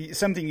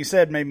you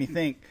said made me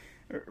think.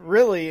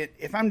 Really,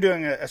 if I'm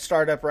doing a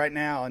startup right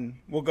now, and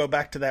we'll go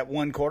back to that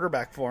 1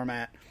 quarterback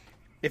format,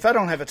 if I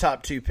don't have a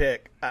top 2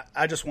 pick,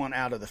 I just want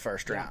out of the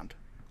first round,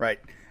 right?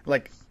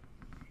 Like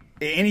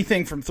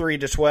anything from 3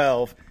 to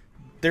 12,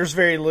 there's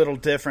very little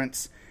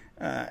difference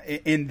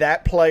in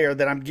that player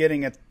that I'm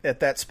getting at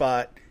that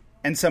spot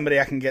and somebody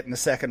I can get in the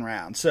second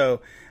round.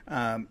 So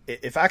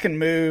if I can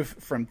move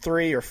from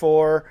 3 or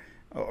 4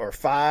 or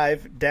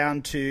 5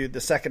 down to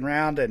the second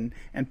round and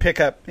pick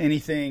up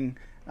anything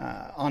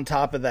on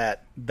top of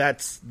that,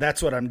 that's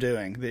what I'm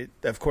doing.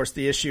 Of course,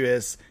 the issue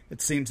is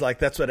it seems like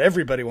that's what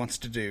everybody wants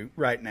to do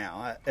right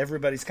now.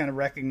 Everybody's kind of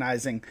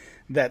recognizing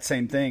that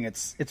same thing.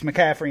 It's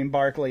McCaffrey and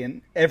Barkley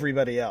and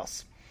everybody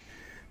else.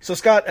 So,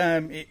 Scott,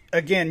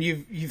 again,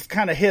 you've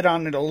kind of hit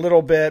on it a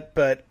little bit,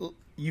 but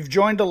you've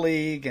joined a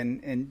league,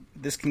 and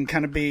this can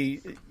kind of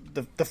be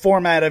the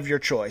format of your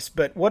choice.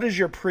 But what does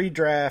your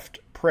pre-draft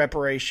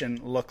preparation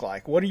look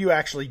like? What are you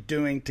actually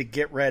doing to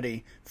get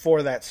ready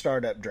for that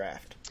startup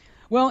draft?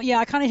 Well, yeah,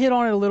 I kind of hit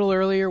on it a little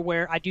earlier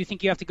where I do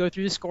think you have to go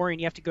through the scoring,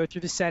 you have to go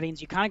through the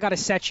settings. You kind of got to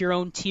set your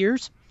own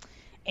tiers.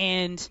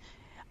 And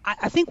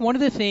I think one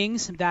of the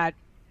things that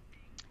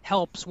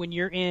helps when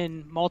you're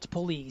in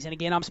multiple leagues, and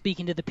again, I'm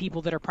speaking to the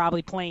people that are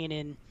probably playing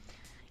in,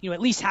 at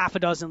least half a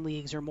dozen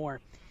leagues or more,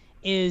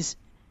 is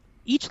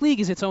each league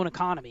is its own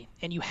economy,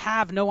 and you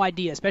have no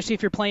idea, especially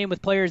if you're playing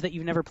with players that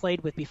you've never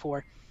played with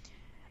before.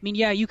 I mean,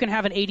 yeah, you can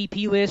have an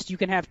ADP list. You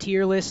can have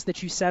tier lists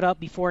that you set up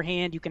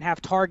beforehand. You can have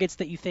targets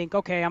that you think,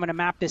 okay, I'm going to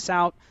map this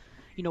out.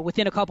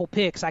 Within a couple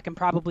picks, I can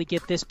probably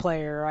get this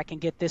player or I can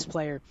get this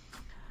player.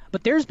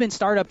 But there's been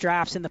startup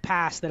drafts in the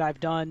past that I've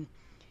done.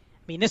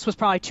 I mean, this was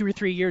probably 2 or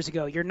 3 years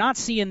ago. You're not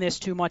seeing this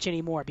too much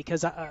anymore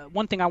because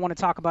one thing I want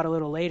to talk about a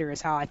little later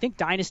is how I think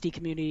Dynasty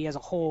community as a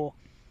whole,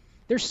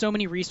 there's so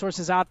many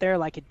resources out there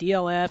like at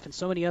DLF and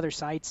so many other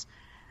sites.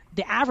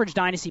 The average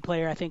Dynasty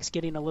player, I think, is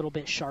getting a little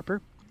bit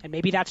sharper. And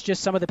maybe that's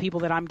just some of the people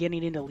that I'm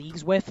getting into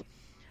leagues with.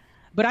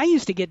 But I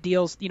used to get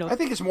deals, I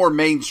think it's more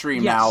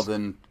mainstream now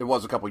than it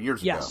was a couple of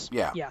years ago.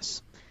 Yeah.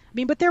 Yes. I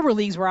mean, but there were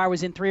leagues where I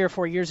was in 3 or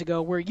 4 years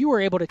ago where you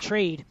were able to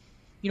trade,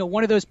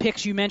 one of those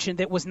picks you mentioned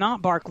that was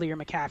not Barkley or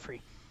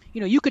McCaffrey.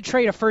 You could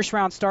trade a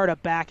first-round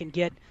startup back and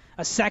get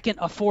a second,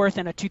 a fourth,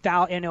 and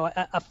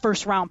a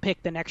first-round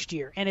pick the next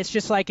year. And it's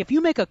just like if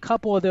you make a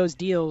couple of those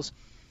deals,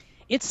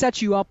 it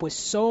sets you up with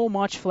so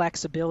much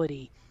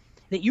flexibility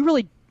that you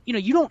really –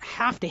 you don't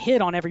have to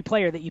hit on every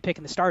player that you pick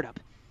in the startup.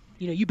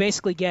 You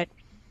basically get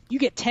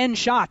 10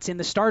 shots in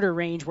the starter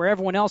range where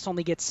everyone else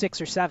only gets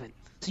 6 or 7.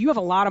 So you have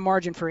a lot of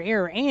margin for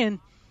error, and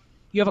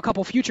you have a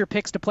couple future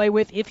picks to play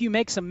with. If you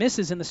make some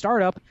misses in the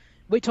startup,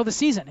 wait till the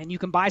season, and you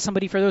can buy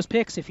somebody for those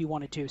picks if you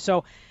wanted to.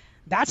 So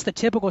that's the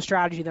typical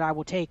strategy that I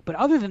will take. But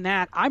other than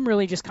that, I'm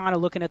really just kind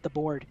of looking at the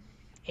board,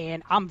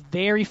 and I'm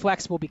very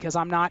flexible because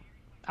I'm not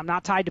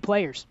tied to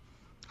players.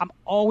 I'm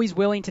always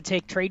willing to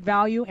take trade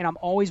value, and I'm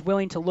always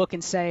willing to look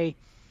and say,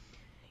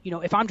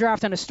 if I'm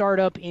drafting a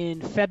startup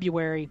in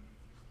February,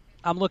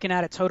 I'm looking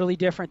at it totally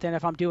different than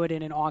if I'm doing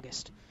it in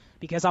August.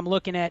 Because I'm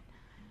looking at,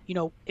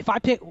 if I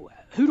pick,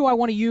 who do I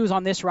want to use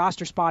on this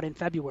roster spot in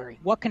February?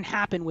 What can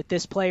happen with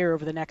this player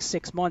over the next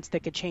 6 months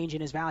that could change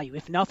in his value?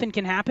 If nothing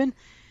can happen,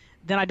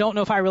 then I don't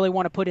know if I really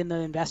want to put in the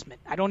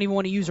investment. I don't even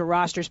want to use a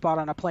roster spot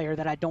on a player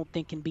that I don't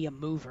think can be a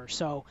mover.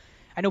 So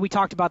I know we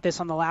talked about this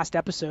on the last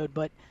episode,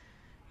 but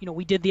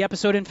we did the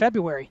episode in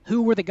February.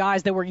 Who were the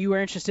guys that you were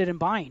interested in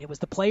buying? It was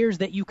the players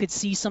that you could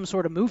see some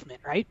sort of movement,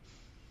 right?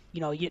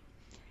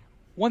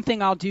 One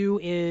thing I'll do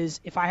is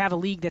if I have a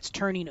league that's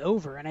turning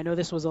over, and I know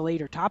this was a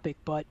later topic,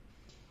 but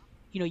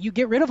you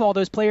get rid of all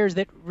those players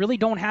that really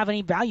don't have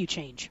any value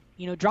change.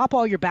 Drop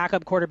all your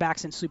backup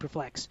quarterbacks in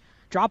Superflex.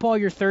 Drop all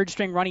your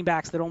third-string running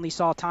backs that only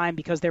saw time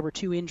because there were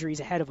 2 injuries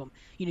ahead of them.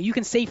 You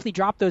can safely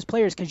drop those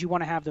players because you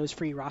want to have those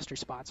free roster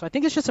spots. So I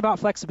think it's just about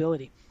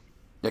flexibility.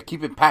 Yeah,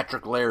 keeping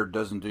Patrick Laird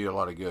doesn't do you a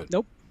lot of good.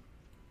 Nope.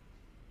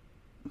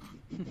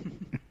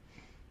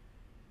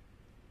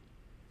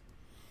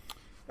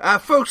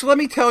 Folks, let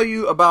me tell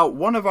you about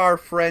one of our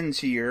friends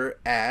here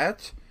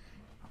at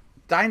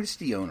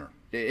Dynasty Owner.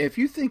 If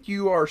you think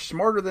you are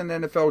smarter than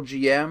NFL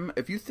GM,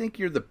 if you think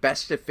you're the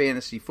best at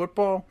fantasy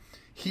football,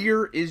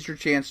 here is your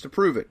chance to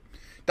prove it.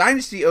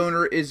 Dynasty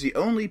Owner is the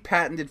only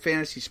patented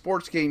fantasy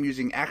sports game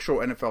using actual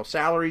NFL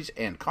salaries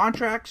and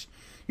contracts.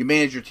 You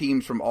manage your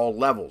teams from all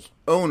levels,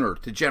 owner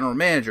to general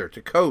manager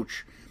to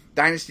coach.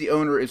 Dynasty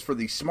Owner is for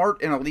the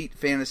smart and elite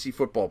fantasy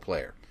football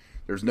player.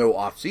 There's no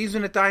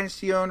off-season at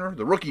Dynasty Owner.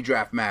 The rookie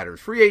draft matters.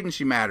 Free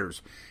agency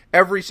matters.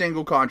 Every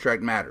single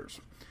contract matters.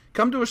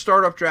 Come to a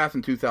startup draft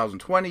in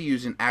 2020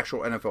 using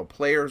actual NFL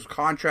players,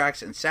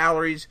 contracts, and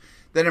salaries.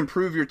 Then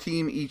improve your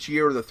team each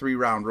year with a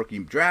 3-round rookie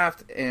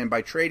draft and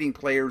by trading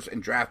players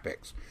and draft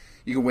picks.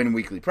 You can win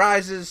weekly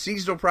prizes,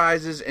 seasonal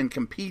prizes, and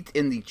compete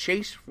in the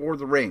chase for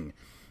the ring.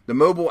 The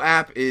mobile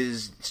app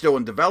is still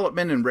in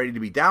development and ready to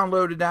be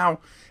downloaded now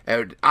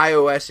at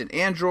iOS and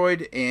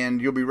Android,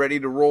 and you'll be ready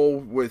to roll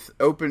with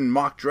open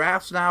mock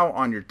drafts now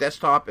on your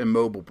desktop and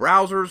mobile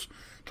browsers.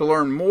 To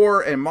learn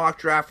more and mock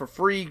draft for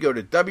free, go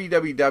to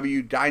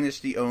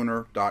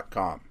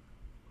www.dynastyowner.com.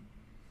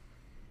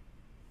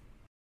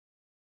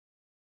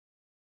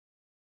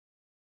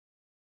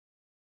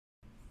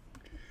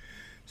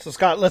 So,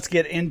 Scott, let's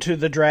get into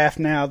the draft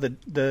now.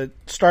 The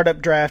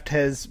startup draft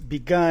has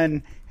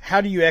begun.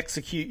 How do you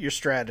execute your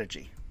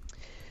strategy?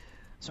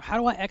 So how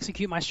do I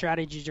execute my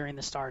strategy during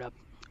the startup?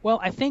 Well,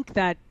 I think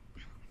that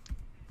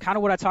kind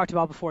of what I talked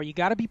about before, you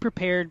got to be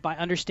prepared by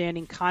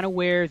understanding kind of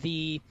where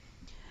the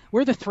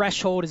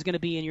threshold is going to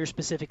be in your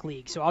specific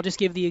league. So I'll just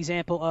give the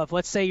example of,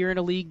 let's say you're in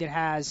a league that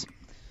has,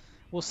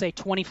 we'll say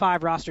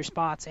 25 roster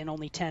spots and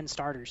only 10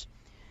 starters.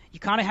 You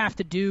kind of have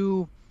to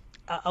do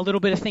a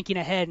little bit of thinking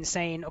ahead and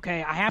saying,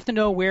 okay, I have to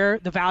know where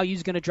the value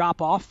is going to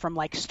drop off from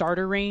like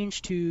starter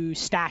range to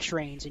stash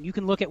range. And you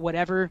can look at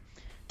whatever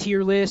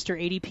tier list or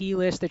ADP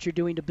list that you're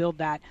doing to build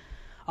that.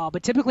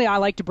 But typically I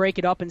like to break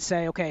it up and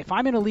say, okay, if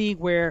I'm in a league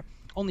where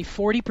only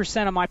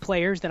 40% of my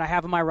players that I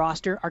have on my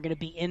roster are going to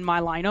be in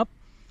my lineup,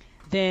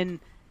 then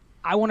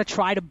I want to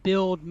try to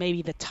build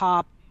maybe the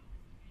top.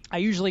 I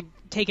usually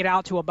take it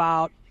out to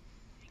about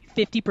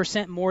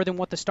 50% more than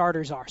what the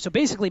starters are. So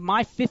basically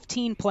my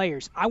 15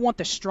 players, I want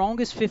the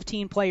strongest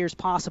 15 players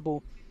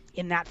possible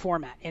in that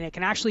format. And it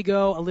can actually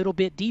go a little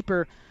bit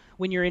deeper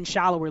when you're in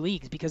shallower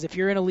leagues, because if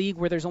you're in a league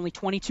where there's only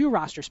 22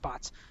 roster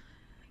spots,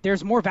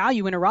 there's more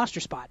value in a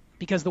roster spot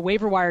because the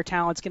waiver wire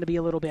talent's going to be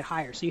a little bit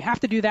higher. So you have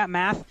to do that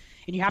math,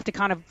 and you have to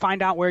kind of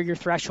find out where your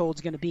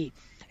threshold's going to be.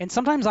 And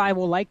sometimes I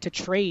will like to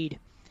trade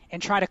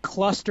and try to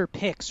cluster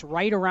picks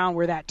right around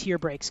where that tier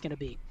break's going to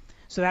be.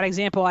 So that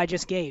example I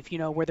just gave,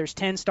 where there's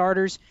 10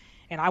 starters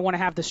and I want to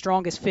have the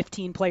strongest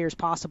 15 players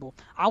possible,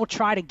 I will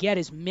try to get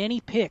as many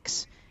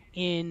picks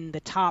in the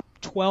top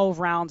 12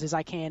 rounds as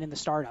I can in the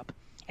startup.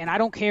 And I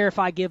don't care if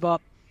I give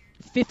up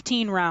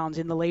 15 rounds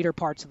in the later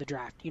parts of the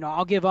draft.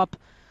 I'll give up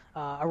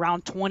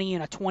around 20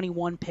 and a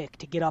 21 pick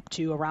to get up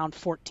to around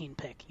 14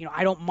 pick.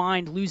 I don't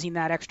mind losing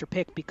that extra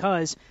pick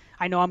because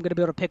I know I'm going to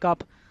be able to pick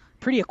up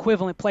pretty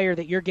equivalent player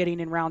that you're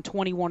getting in round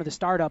 21 of the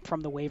startup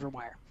from the waiver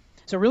wire.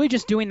 So really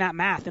just doing that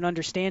math and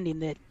understanding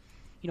that,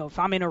 if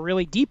I'm in a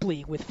really deep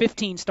league with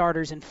 15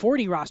 starters and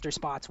 40 roster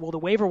spots, well, the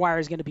waiver wire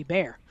is going to be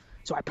bare.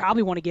 So I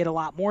probably want to get a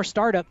lot more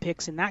startup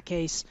picks in that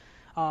case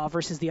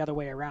versus the other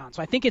way around.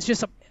 So I think it's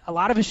just a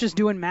lot of it's just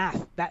doing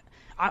math. That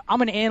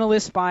I'm an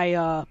analyst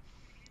by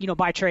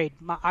trade.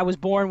 I was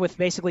born with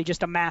basically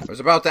just a math. I was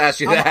about to ask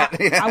you that.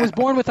 I was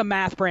born with a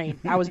math brain.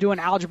 I was doing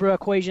algebra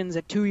equations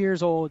at 2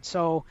 years old.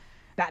 So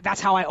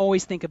that's how I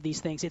always think of these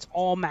things. It's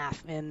all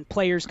math, and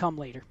players come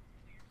later.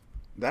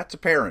 That's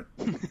apparent.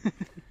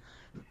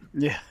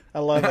 Yeah, I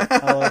love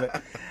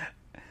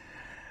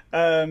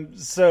it.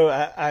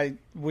 So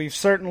we've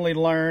certainly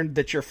learned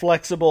that you're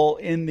flexible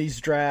in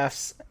these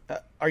drafts.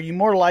 Are you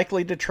more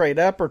likely to trade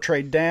up or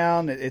trade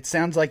down? It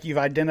sounds like you've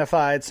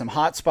identified some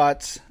hot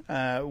spots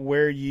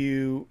where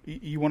you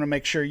want to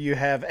make sure you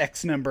have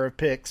X number of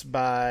picks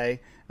by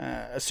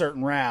a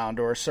certain round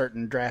or a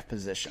certain draft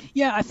position.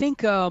 Yeah, I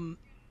think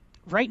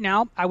right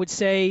now I would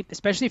say,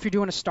 especially if you're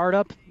doing a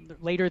startup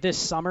later this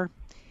summer,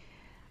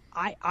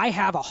 I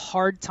have a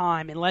hard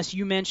time, unless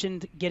you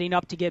mentioned getting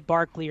up to get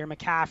Barkley or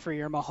McCaffrey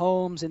or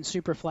Mahomes and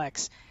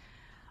Superflex.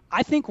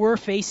 I think we're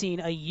facing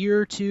a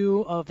year or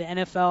two of the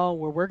NFL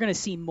where we're going to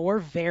see more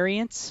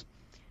variance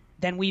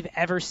than we've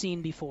ever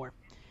seen before.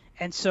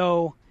 And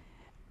so,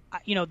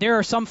 there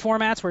are some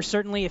formats where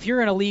certainly if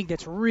you're in a league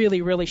that's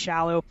really, really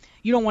shallow,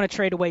 you don't want to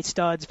trade away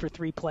studs for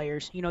 3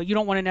 players. You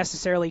don't want to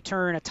necessarily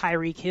turn a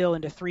Tyreek Hill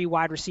into 3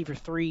 wide receiver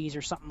 3s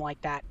or something like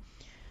that.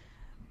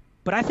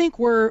 But I think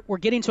we're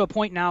getting to a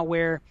point now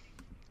where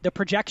the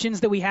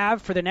projections that we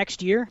have for the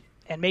next year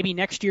and maybe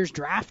next year's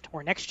draft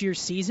or next year's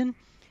season,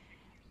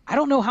 I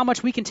don't know how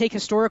much we can take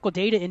historical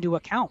data into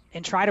account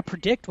and try to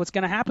predict what's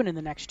going to happen in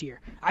the next year.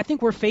 I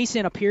think we're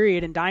facing a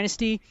period in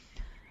Dynasty.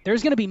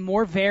 There's going to be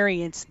more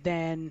variance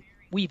than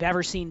we've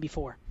ever seen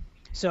before.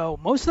 So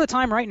most of the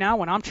time right now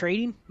when I'm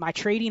trading, my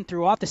trading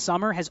throughout the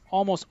summer has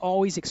almost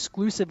always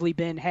exclusively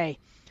been, hey,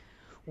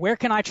 where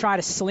can I try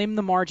to slim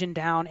the margin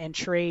down and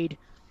trade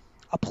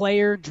a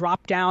player,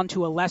 drop down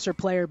to a lesser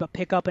player, but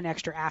pick up an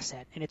extra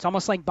asset? And it's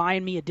almost like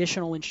buying me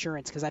additional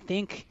insurance, because I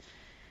think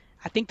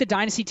the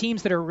Dynasty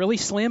teams that are really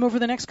slim over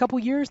the next couple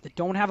years, that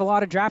don't have a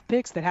lot of draft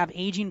picks, that have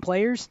aging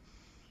players,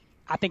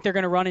 I think they're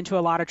going to run into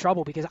a lot of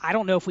trouble, because I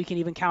don't know if we can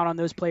even count on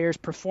those players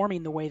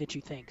performing the way that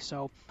you think.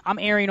 So I'm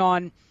erring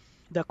on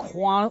the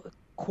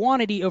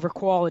quantity over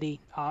quality,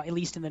 at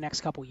least in the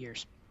next couple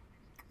years.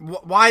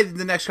 Why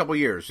the next couple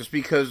years? Just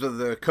because of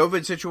the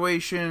COVID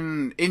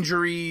situation,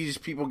 injuries,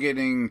 people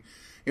getting,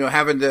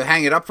 having to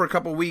hang it up for a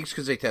couple weeks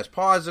because they test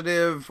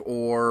positive,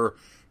 or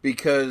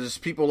because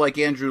people like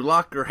Andrew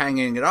Luck are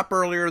hanging it up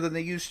earlier than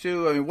they used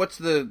to? I mean, what's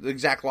the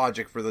exact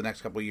logic for the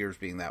next couple of years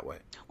being that way?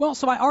 Well,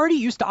 so I already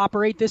used to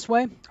operate this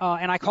way,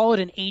 and I call it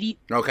an 80.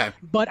 Okay.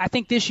 But I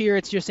think this year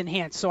it's just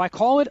enhanced. So I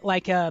call it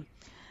a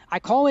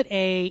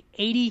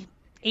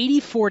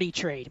 80-40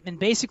 trade. And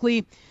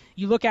basically,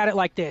 you look at it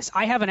like this.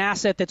 I have an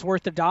asset that's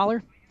worth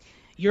 $1.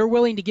 You're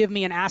willing to give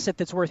me an asset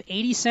that's worth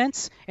 80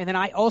 cents, and then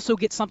I also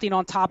get something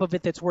on top of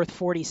it that's worth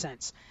 40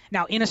 cents.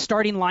 Now, in a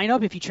starting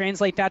lineup, if you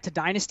translate that to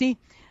Dynasty,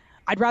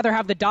 I'd rather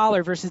have the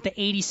 $1 versus the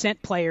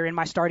 80-cent player in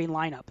my starting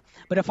lineup.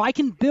 But if I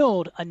can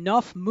build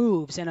enough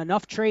moves and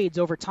enough trades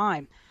over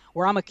time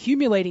where I'm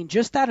accumulating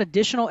just that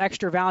additional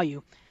extra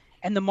value,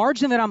 and the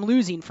margin that I'm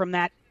losing from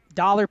that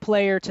 $1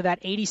 player to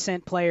that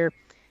 80-cent player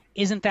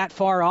isn't that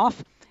far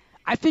off,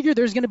 I figure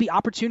there's going to be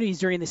opportunities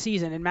during the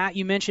season. And Matt,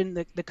 you mentioned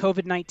the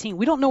COVID-19.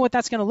 We don't know what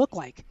that's going to look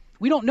like.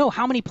 We don't know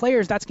how many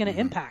players that's going to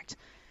impact.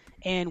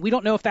 And we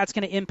don't know if that's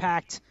going to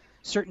impact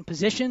certain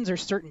positions or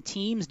certain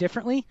teams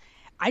differently.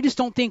 I just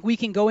don't think we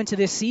can go into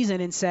this season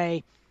and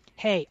say,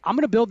 hey, I'm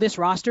going to build this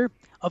roster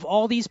of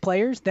all these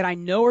players that I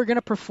know are going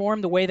to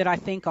perform the way that I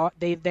think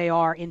they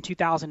are in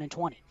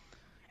 2020.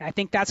 And I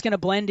think that's going to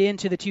blend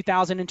into the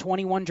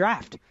 2021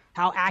 draft.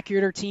 How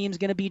accurate are teams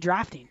going to be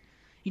drafting?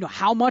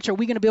 How much are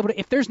we going to be able to,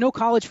 if there's no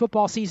college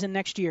football season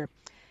next year,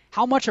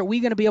 how much are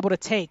we going to be able to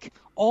take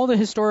all the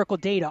historical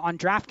data on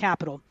draft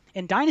capital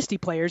and dynasty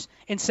players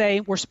and say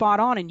we're spot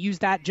on and use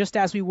that just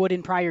as we would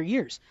in prior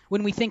years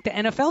when we think the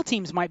NFL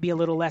teams might be a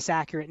little less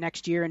accurate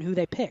next year in who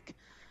they pick?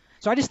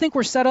 So I just think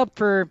we're set up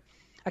for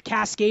a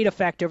cascade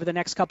effect over the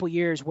next couple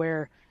years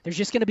where there's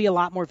just going to be a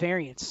lot more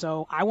variance.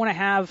 So I want to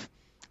have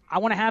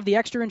the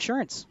extra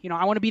insurance.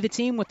 I want to be the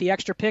team with the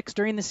extra picks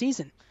during the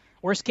season.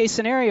 Worst case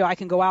scenario, I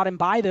can go out and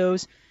buy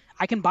those.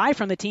 I can buy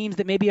from the teams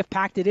that maybe have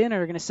packed it in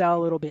or are going to sell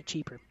a little bit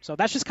cheaper. So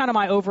that's just kind of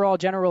my overall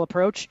general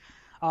approach.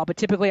 But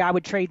typically I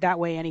would trade that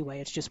way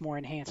anyway. It's just more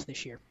enhanced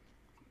this year.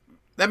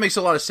 That makes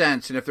a lot of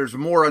sense. And if there's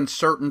more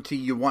uncertainty,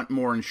 you want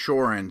more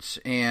insurance.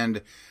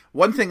 And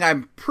one thing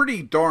I'm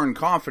pretty darn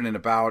confident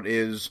about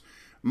is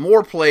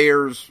more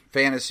players,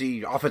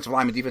 fantasy, offensive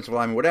lineman, defensive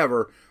lineman,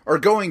 whatever, are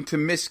going to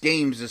miss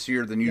games this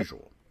year than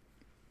usual.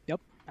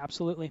 Yep,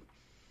 absolutely.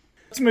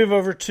 Let's move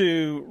over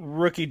to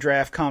rookie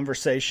draft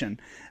conversation.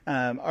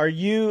 Are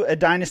you a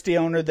dynasty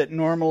owner that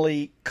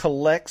normally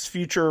collects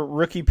future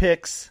rookie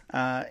picks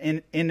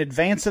in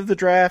advance of the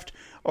draft,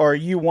 or are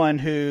you one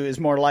who is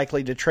more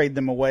likely to trade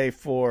them away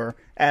for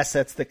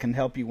assets that can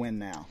help you win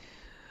now?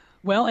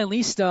 Well, at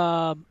least in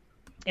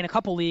a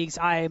couple leagues,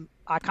 I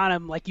kind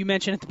of, like you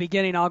mentioned at the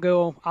beginning, I'll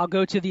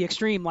go to the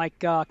extreme,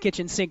 like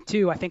Kitchen Sink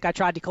 2. I think I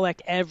tried to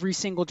collect every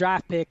single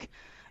draft pick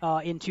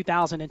in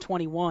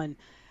 2021.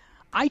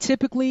 I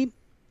typically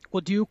will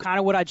do kind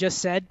of what I just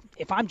said.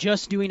 If I'm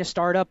just doing a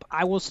startup,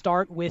 I will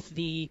start with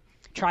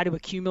try to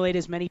accumulate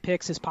as many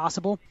picks as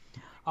possible.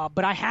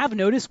 But I have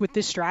noticed with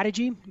this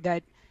strategy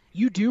that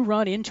you do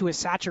run into a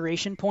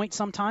saturation point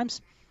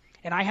sometimes.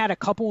 And I had a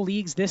couple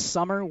leagues this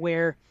summer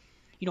where,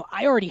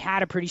 I already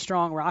had a pretty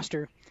strong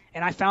roster,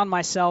 and I found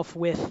myself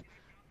with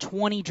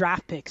 20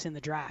 draft picks in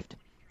the draft.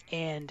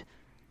 And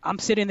I'm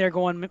sitting there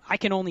going, I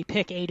can only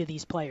pick 8 of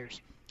these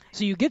players.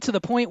 So you get to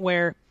the point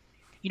where,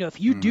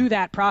 if you do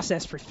that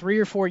process for 3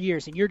 or 4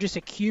 years and you're just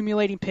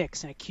accumulating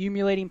picks and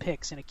accumulating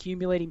picks and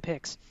accumulating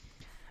picks,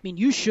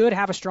 you should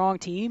have a strong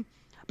team,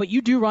 but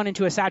you do run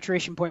into a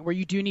saturation point where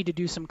you do need to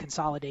do some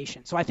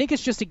consolidation. So I think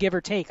it's just a give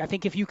or take. I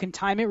think if you can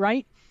time it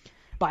right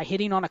by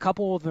hitting on a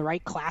couple of the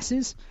right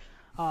classes,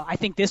 I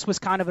think this was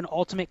kind of an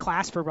ultimate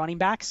class for running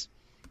backs.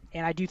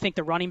 And I do think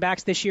the running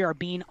backs this year are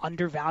being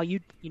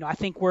undervalued. I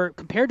think we're,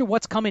 compared to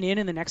what's coming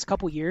in the next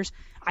couple years,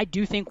 I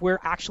do think we're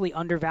actually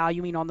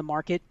undervaluing on the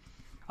market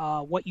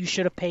what you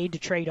should have paid to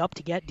trade up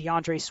to get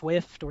DeAndre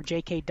Swift or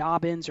J.K.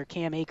 Dobbins or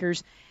Cam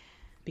Akers,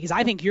 because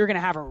I think you're going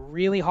to have a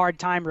really hard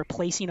time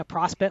replacing a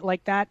prospect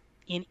like that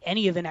in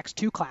any of the next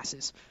 2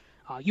 classes.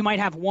 You might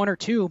have 1 or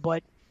 2,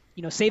 but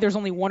say there's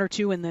only 1 or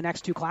 2 in the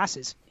next 2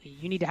 classes.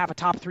 You need to have a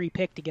top 3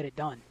 pick to get it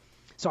done.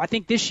 So I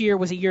think this year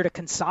was a year to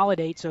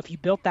consolidate. So if you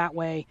built that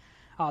way,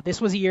 this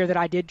was a year that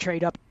I did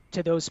trade up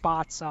to those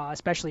spots,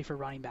 especially for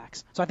running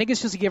backs. So I think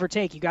it's just a give or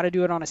take. You got to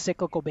do it on a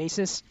cyclical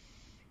basis.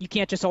 You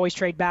can't just always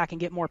trade back and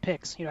get more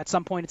picks. At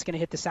some point it's going to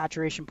hit the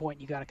saturation point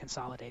and you got to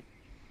consolidate.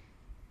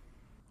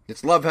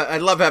 I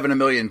love having a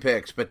million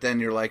picks, but then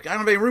you're like, I don't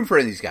have any room for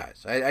any of these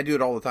guys. I do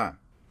it all the time.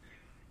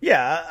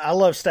 Yeah, I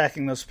love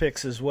stacking those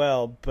picks as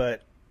well,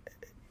 but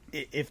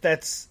if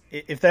that's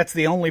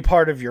the only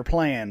part of your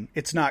plan,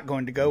 it's not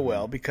going to go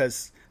well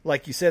because,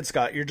 like you said,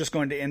 Scott, you're just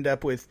going to end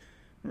up with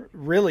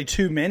really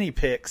too many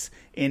picks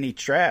in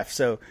each draft.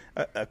 So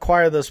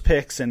acquire those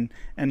picks, and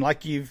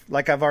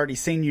like I've already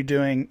seen you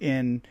doing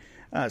in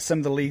some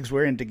of the leagues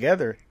we're in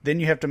together, then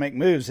you have to make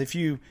moves. If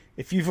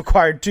you've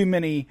acquired too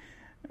many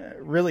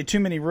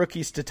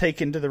rookies to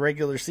take into the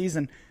regular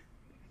season,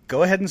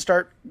 go ahead and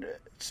start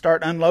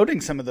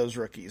unloading some of those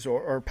rookies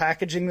or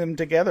packaging them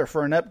together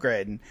for an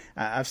upgrade. And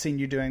I've seen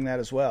you doing that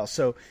as well.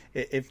 So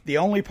if the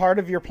only part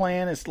of your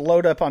plan is to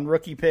load up on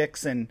rookie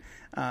picks and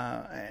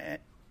that's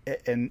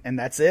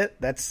it,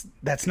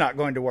 that's not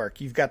going to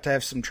work. You've got to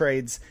have some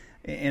trades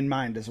in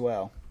mind as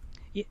well.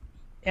 Yeah,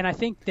 and I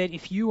think that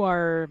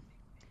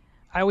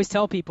I always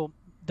tell people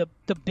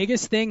the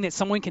biggest thing that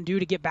someone can do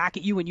to get back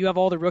at you when you have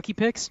all the rookie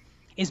picks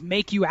is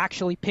make you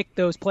actually pick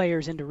those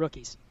players into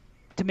rookies,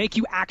 to make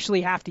you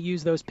actually have to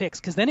use those picks.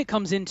 Because then it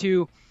comes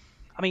into,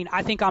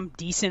 I think I'm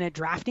decent at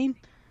drafting,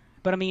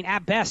 but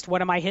at best,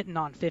 what am I hitting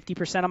on?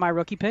 50% of my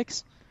rookie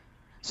picks?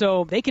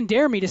 So they can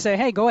dare me to say,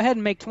 hey, go ahead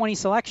and make 20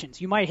 selections.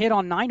 You might hit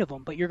on 9 of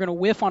them, but you're going to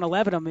whiff on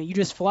 11 of them, and you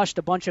just flushed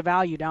a bunch of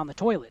value down the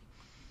toilet.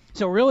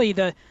 So really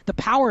the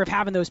power of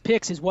having those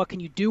picks is what can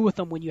you do with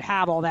them when you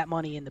have all that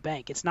money in the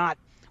bank. It's not,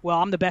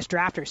 well, I'm the best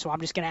drafter, so I'm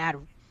just going to add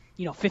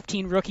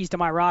 15 rookies to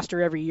my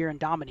roster every year and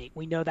dominate.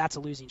 We know that's a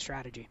losing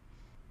strategy.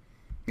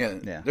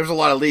 Yeah. There's a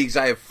lot of leagues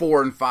I have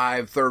 4 and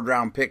 5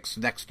 third-round picks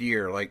next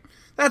year. Like,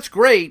 that's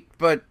great,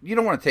 but you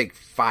don't want to take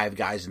 5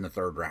 guys in the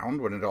third round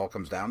when it all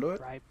comes down to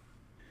it. Right.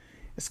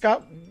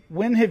 Scott,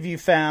 when have you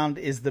found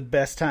is the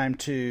best time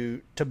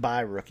to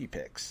buy rookie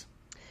picks?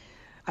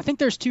 I think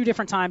there's 2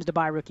 different times to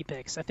buy rookie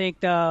picks. I think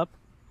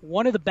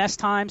one of the best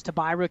times to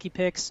buy rookie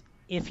picks,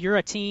 if you're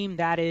a team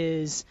that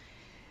is,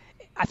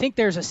 I think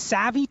there's a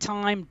savvy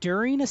time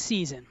during a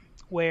season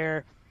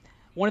where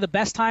one of the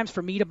best times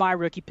for me to buy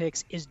rookie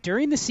picks is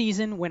during the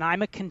season when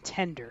I'm a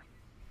contender.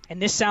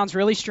 And this sounds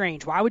really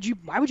strange. Why would you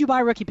buy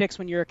rookie picks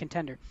when you're a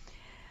contender?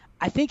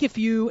 I think if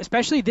you,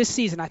 especially this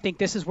season, I think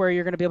this is where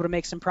you're going to be able to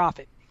make some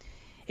profit.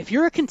 If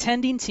you're a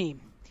contending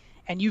team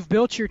and you've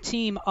built your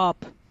team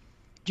up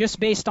just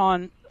based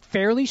on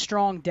fairly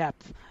strong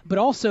depth, but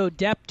also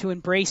depth to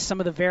embrace some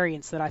of the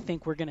variance that I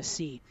think we're going to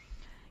see.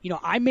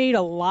 I made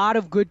a lot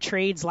of good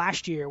trades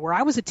last year where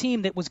I was a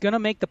team that was going to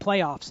make the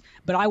playoffs,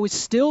 but I was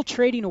still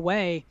trading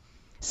away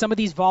some of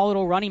these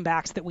volatile running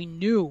backs that we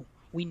knew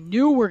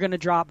were going to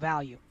drop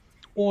value,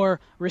 or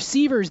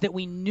receivers that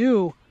we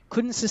knew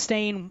couldn't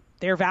sustain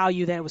their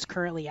value that it was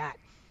currently at.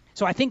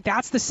 So I think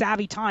that's the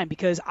savvy time,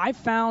 because I've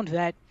found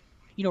that,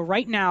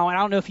 right now, and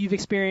I don't know if you've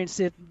experienced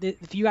it,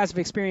 if you guys have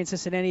experienced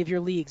this in any of your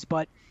leagues,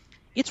 but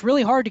it's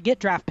really hard to get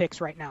draft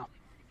picks right now.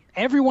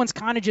 Everyone's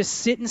kind of just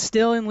sitting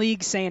still in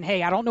leagues saying,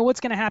 hey, I don't know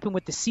what's going to happen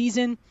with the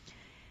season.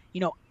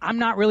 I'm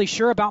not really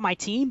sure about my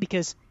team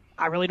because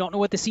I really don't know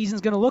what the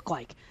season's going to look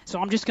like.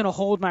 So I'm just going to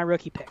hold my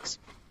rookie picks.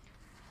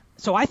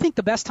 So I think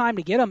the best time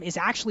to get them is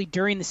actually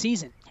during the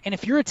season. And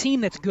if you're a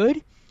team that's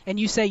good and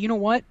you say, you know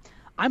what,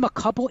 I'm a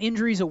couple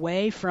injuries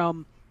away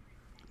from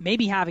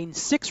maybe having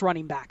 6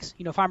 running backs,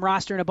 if I'm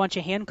rostering a bunch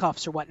of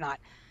handcuffs or whatnot,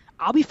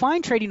 I'll be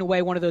fine trading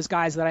away one of those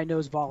guys that I know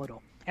is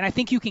volatile. And I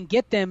think you can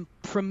get them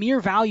premier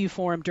value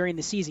for them during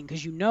the season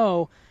because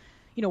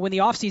when the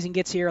offseason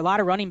gets here, a lot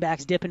of running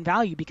backs dip in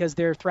value because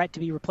they're a threat to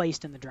be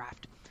replaced in the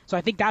draft. So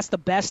I think that's the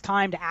best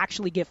time to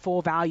actually get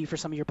full value for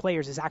some of your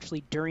players is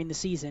actually during the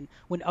season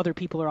when other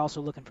people are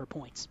also looking for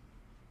points.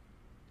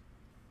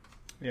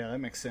 Yeah, that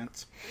makes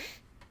sense.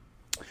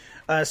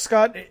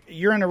 Scott,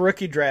 you're in a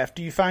rookie draft.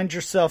 Do you find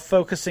yourself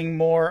focusing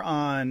more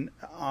on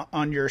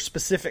your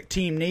specific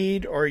team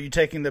need, or are you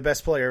taking the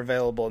best player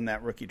available in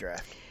that rookie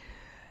draft?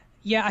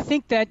 Yeah, I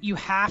think that you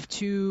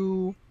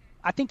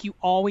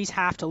always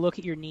have to look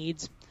at your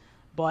needs,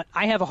 but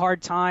I have a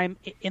hard time.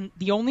 And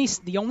the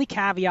only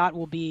caveat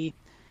will be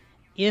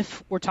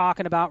if we're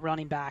talking about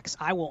running backs,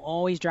 I will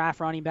always draft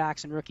running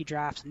backs in rookie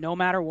drafts no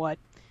matter what,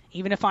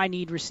 even if I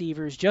need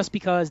receivers, just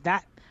because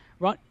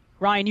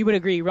Ryan, you would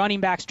agree,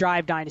 running backs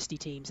drive dynasty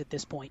teams at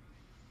this point.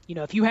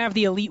 If you have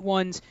the elite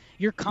ones,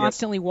 you're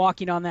constantly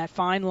walking on that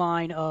fine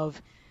line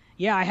of,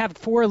 yeah, I have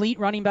 4 elite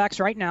running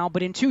backs right now,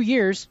 but in 2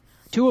 years,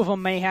 2 of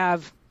them may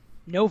have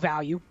no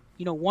value.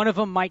 One of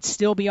them might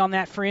still be on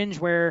that fringe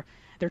where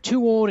they're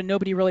too old and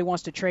nobody really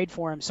wants to trade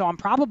for them. So I'm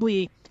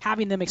probably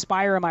having them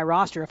expire on my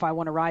roster if I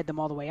want to ride them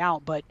all the way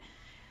out. But,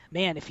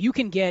 man, if you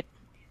can get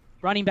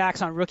running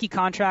backs on rookie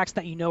contracts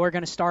that are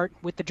going to start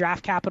with the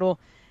draft capital,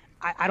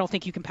 I don't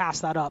think you can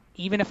pass that up.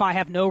 Even if I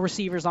have no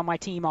receivers on my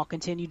team, I'll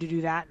continue to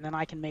do that, and then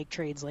I can make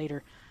trades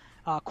later.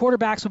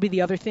 Quarterbacks will be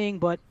the other thing,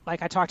 but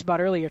like I talked about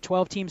earlier,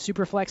 12-team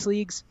Superflex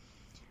leagues,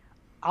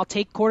 I'll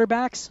take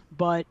quarterbacks,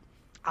 but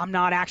I'm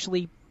not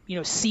actually,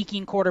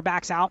 seeking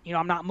quarterbacks out.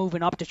 I'm not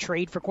moving up to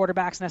trade for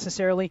quarterbacks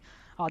necessarily,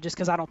 just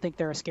because I don't think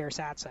they're a scarce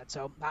asset.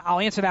 So I'll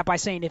answer that by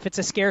saying if it's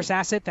a scarce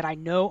asset that I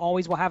know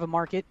always will have a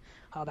market,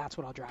 that's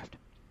what I'll draft.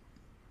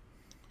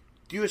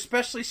 Do you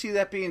especially see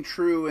that being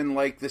true in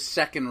like the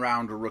second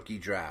round of rookie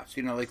drafts?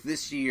 Like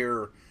this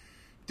year,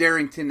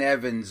 Darrington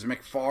Evans,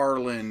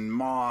 McFarland,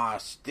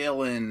 Moss,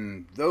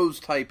 Dillon,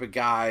 those type of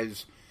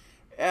guys.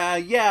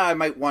 I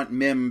might want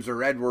Mims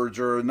or Edwards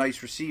or a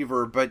nice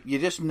receiver, but you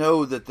just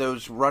know that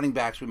those running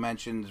backs we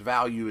mentioned,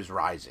 value is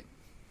rising.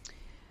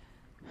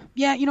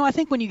 Yeah, I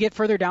think when you get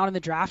further down in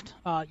the draft,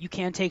 you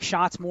can take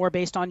shots more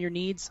based on your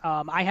needs.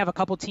 I have a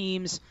couple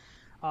teams,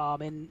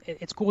 and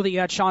it's cool that you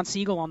had Sean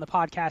Siegel on the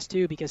podcast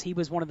too, because he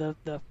was one of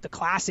the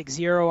classic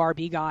zero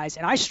RB guys.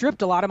 And I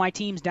stripped a lot of my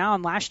teams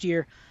down last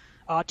year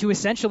to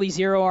essentially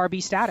zero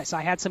RB status.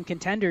 I had some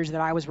contenders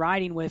that I was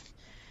riding with,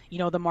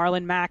 the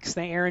Marlon Macks,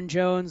 the Aaron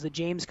Jones, the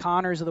James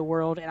Connors of the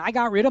world, and I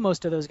got rid of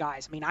most of those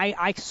guys. I mean,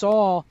 I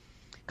saw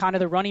kind of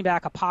the running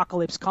back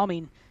apocalypse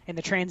coming and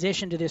the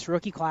transition to this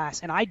rookie class,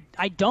 and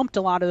I dumped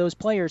a lot of those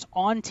players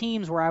on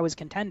teams where I was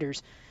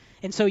contenders.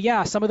 And so,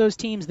 yeah, some of those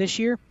teams this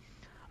year,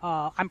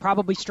 I'm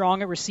probably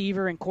strong at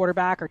receiver and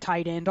quarterback or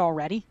tight end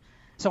already.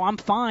 So I'm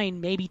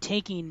fine maybe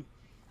taking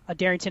a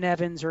Darrington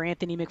Evans or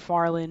Anthony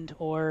McFarland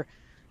or,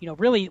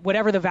 really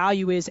whatever the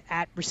value is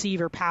at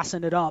receiver,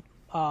 passing it up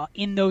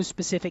in those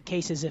specific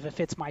cases if it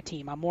fits my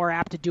team. I'm more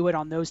apt to do it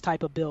on those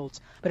type of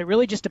builds. But it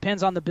really just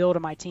depends on the build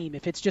of my team.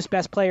 If it's just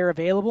best player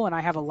available and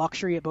I have a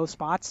luxury at both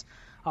spots,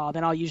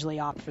 then I'll usually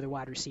opt for the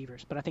wide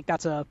receivers. But I think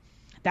that's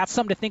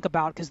something to think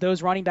about, because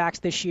those running backs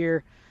this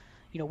year,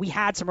 we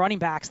had some running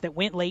backs that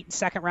went late in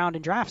second round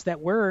in drafts that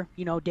were,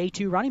 day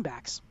 2 running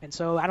backs. And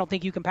so I don't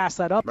think you can pass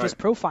that up just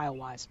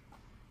profile-wise.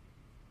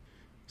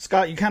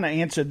 Scott, you kind of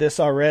answered this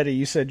already.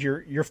 You said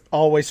you're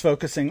always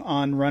focusing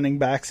on running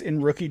backs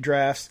in rookie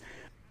drafts.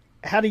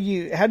 How do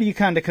you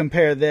kind of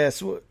compare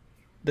this,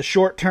 the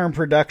short-term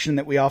production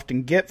that we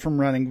often get from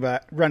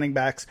running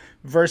backs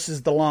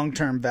versus the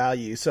long-term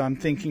value? So I'm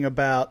thinking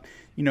about,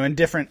 in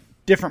different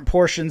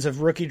portions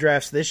of rookie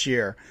drafts this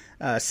year,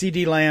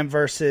 CeeDee Lamb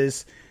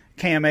versus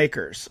Cam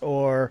Akers,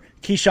 or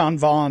Keyshawn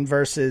Vaughn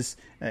versus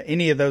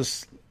any of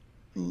those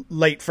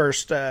late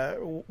first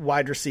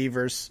wide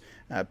receivers,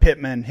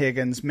 Pittman,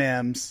 Higgins,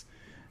 Mims,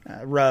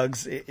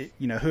 Ruggs,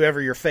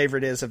 whoever your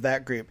favorite is of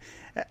that group.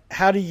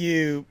 How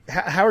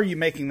are you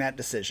making that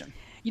decision?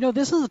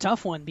 This is a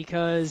tough one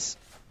because,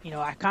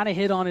 I kind of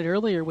hit on it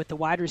earlier with the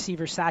wide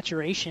receiver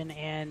saturation,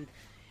 and,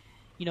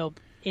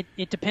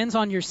 it depends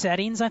on your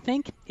settings, I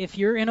think. If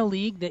you're in a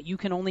league that you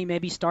can only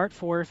maybe start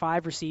 4 or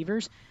 5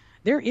 receivers,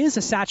 there is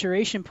a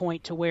saturation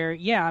point to where,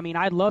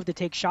 I'd love to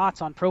take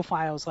shots on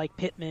profiles like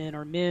Pittman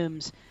or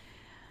Mims.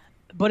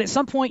 But at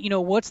some point,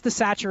 what's the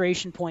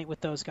saturation point with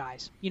those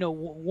guys?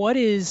 Where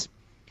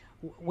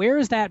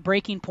is that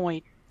breaking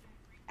point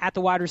at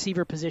the wide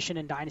receiver position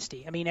in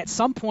Dynasty? At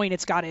some point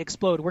it's got to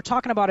explode. We're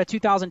talking about a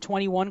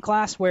 2021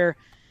 class where,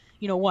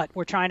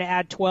 we're trying to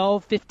add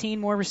 12, 15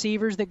 more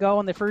receivers that go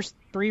in the first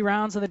 3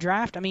 rounds of the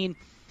draft.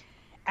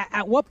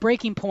 At what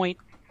breaking point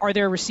are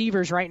there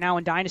receivers right now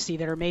in Dynasty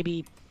that are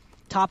maybe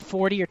top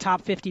 40 or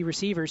top 50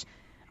 receivers?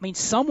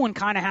 Someone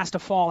kind of has to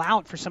fall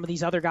out for some of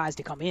these other guys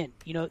to come in.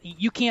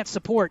 You can't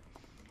support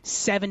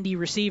 70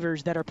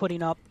 receivers that are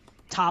putting up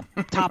top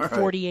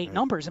 48 right.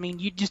 numbers.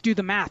 You just do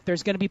the math.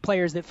 There's going to be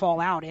players that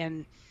fall out,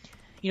 and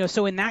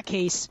so in that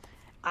case,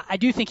 I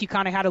do think you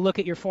kind of had to look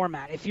at your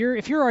format. If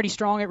you're already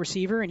strong at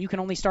receiver and you can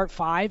only start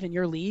 5 in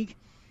your league,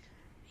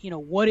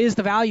 what is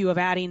the value of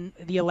adding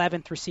the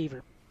 11th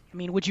receiver?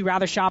 Would you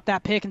rather shop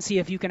that pick and see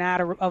if you can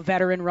add a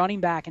veteran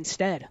running back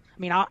instead?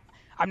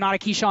 I'm not a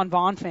Keyshawn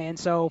Vaughn fan,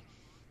 so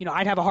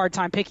I'd have a hard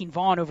time picking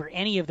Vaughn over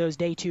any of those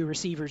day 2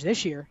 receivers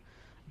this year.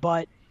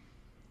 But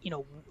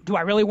do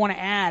I really want to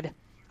add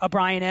a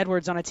Bryan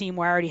Edwards on a team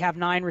where I already have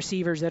 9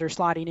 receivers that are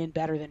slotting in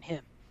better than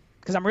him?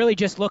 Because I'm really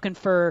just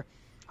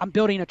I'm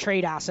building a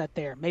trade asset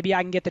there. Maybe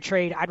I can get the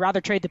trade. I'd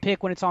rather trade the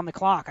pick when it's on the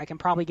clock. I can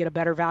probably get a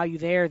better value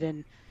there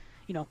than,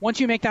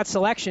 once you make that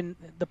selection,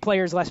 the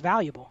player's less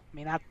valuable.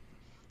 That,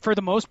 for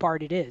the most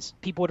part, it is.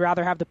 People would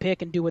rather have the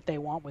pick and do what they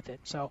want with it.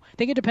 So I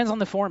think it depends on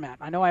the format.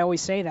 I know I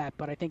always say that,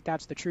 but I think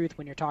that's the truth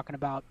when you're talking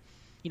about,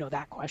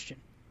 that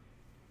question.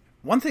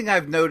 One thing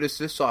I've noticed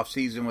this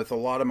offseason with a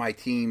lot of my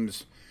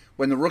teams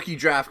when the rookie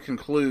draft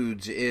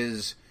concludes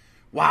is,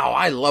 wow,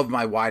 I love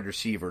my wide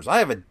receivers. I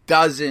have a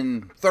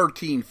dozen,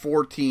 13,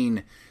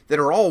 14 that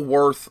are all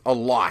worth a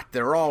lot.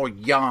 They're all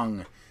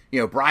young,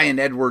 Bryan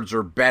Edwards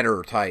or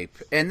better type.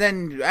 And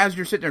then as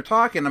you're sitting there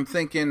talking, I'm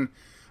thinking,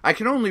 I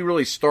can only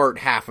really start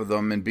half of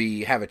them and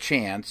have a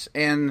chance.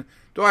 And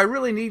do I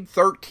really need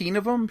 13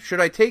 of them?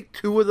 Should I take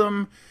 2 of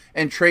them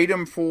and trade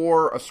them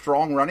for a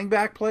strong running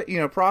back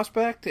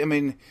prospect?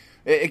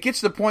 It gets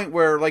to the point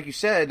where, like you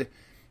said,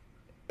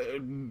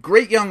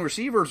 great young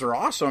receivers are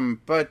awesome,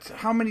 but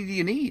how many do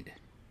you need?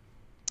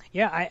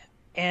 Yeah,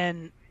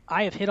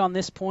 I have hit on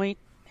this point,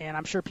 and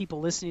I'm sure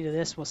people listening to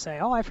this will say,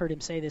 oh, I've heard him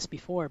say this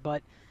before,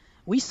 but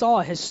we saw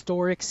a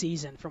historic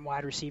season from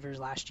wide receivers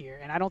last year,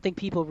 and I don't think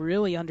people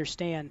really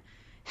understand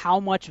how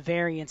much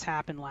variance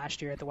happened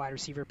last year at the wide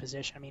receiver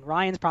position. I mean,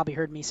 Ryan's probably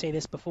heard me say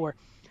this before,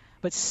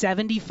 but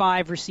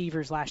 75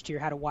 receivers last year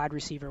had a wide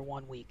receiver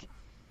 1 week.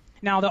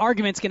 Now, the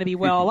argument's going to be,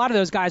 well, a lot of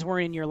those guys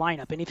weren't in your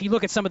lineup. And if you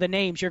look at some of the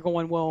names, you're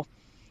going, well,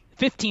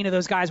 15 of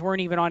those guys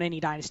weren't even on any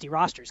dynasty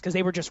rosters because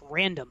they were just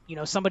random. You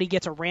know, somebody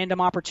gets a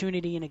random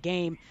opportunity in a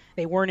game.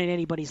 They weren't in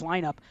anybody's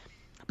lineup.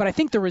 But I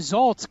think the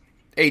results...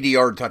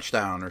 80-yard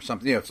touchdown or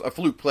something. You know, a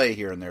fluke play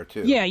here and there,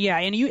 too. Yeah,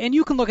 and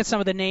you can look at some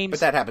of the names. But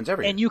that happens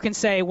every year. And you can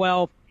say,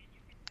 well,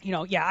 you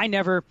know, yeah, I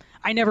never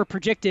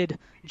predicted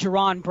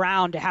Jerron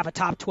Brown to have a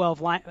top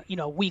 12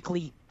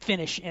 weekly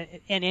finish in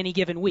any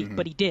given week,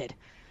 but he did.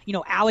 You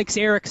know, Alex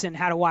Erickson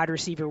had a wide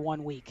receiver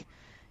 1 week.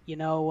 You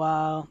know,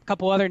 a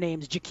couple other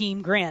names,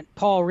 Jakeem Grant,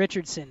 Paul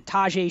Richardson,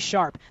 Tajay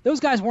Sharp. Those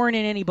guys weren't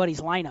in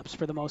anybody's lineups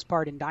for the most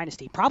part in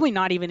Dynasty. Probably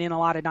not even in a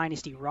lot of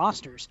Dynasty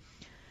rosters.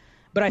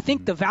 But I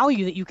think the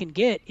value that you can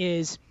get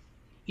is,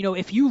 you know,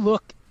 if you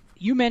look,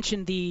 you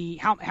mentioned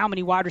how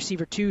many wide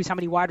receiver 2s, how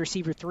many wide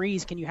receiver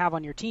 3s can you have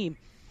on your team.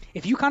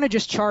 If you kind of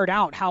just chart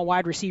out how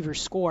wide receivers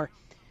score,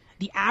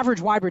 the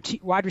average wide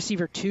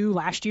receiver 2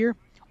 last year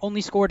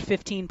only scored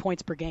 15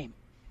 points per game.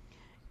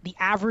 The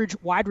average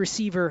wide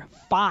receiver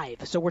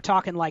 5, so we're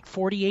talking like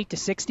 48 to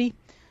 60,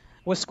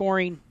 was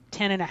scoring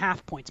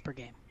 10.5 points per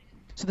game.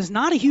 So there's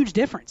not a huge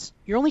difference.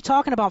 You're only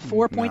talking about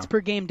 4 points per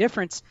game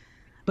difference,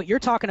 but you're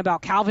talking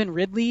about Calvin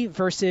Ridley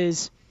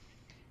versus,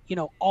 you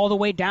know, all the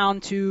way down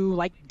to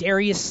like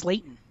Darius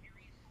Slayton,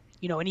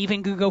 you know, and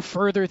even could go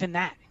further than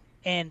that.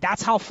 And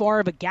that's how far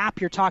of a gap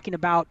you're talking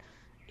about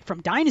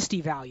from dynasty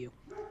value.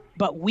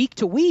 But week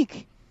to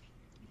week,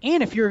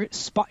 and if you're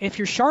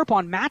sharp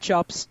on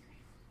matchups,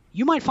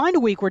 you might find a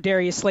week where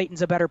Darius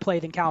Slayton's a better play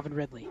than Calvin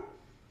Ridley.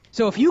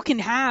 So if you can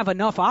have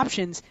enough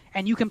options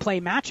and you can play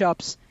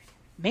matchups,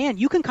 man,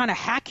 you can kind of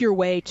hack your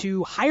way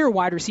to higher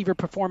wide receiver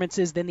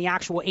performances than the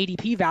actual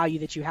ADP value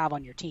that you have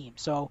on your team.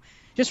 So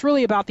just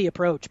really about the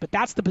approach. But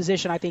that's the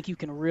position I think you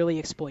can really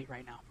exploit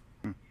right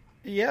now.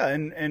 Yeah,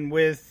 and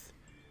with,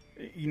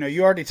 you know,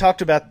 you already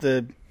talked about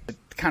the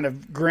kind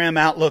of grim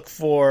outlook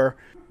for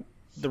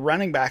the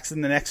running backs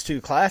in the next two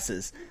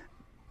classes.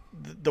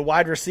 The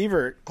wide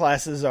receiver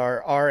classes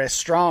are as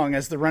strong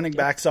as the running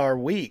backs are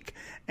weak.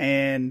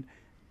 And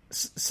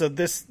so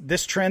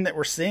this trend that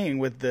we're seeing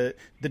with the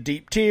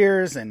deep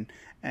tiers and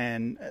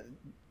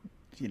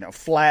you know,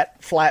 flat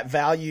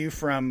value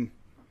from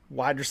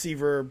wide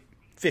receiver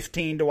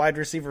 15 to wide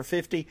receiver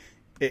 50,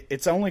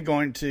 it's only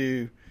going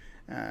to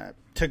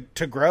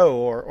grow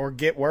or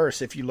get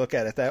worse if you look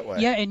at it that way.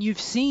 Yeah, and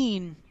you've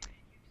seen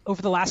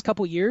over the last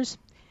couple of years,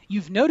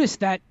 you've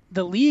noticed that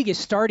the league is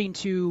starting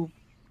to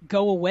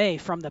go away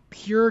from the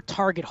pure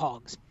target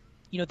hogs.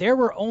 You know, there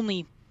were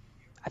only,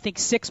 I think,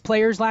 6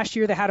 players last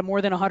year that had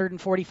more than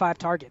 145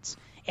 targets.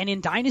 And in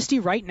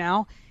Dynasty right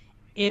now,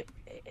 do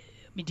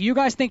you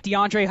guys think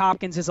DeAndre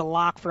Hopkins is a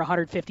lock for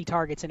 150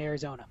 targets in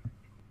Arizona?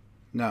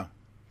 No.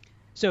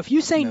 So if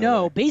you say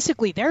no,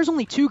 basically there's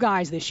only 2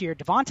 guys this year,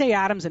 Devontae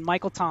Adams and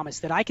Michael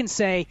Thomas, that I can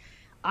say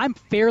I'm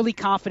fairly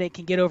confident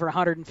can get over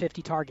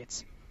 150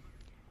 targets.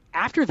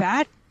 After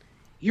that,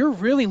 you're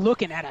really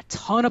looking at a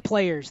ton of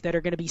players that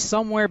are going to be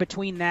somewhere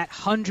between that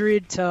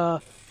 100 to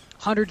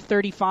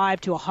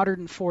 135 to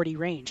 140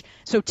 range.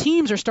 So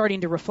teams are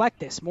starting to reflect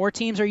this. More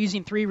teams are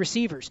using 3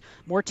 receivers.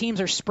 More teams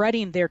are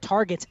spreading their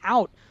targets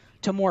out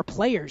to more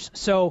players.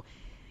 So,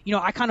 you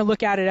know, I kind of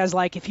look at it as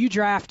like if you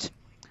draft,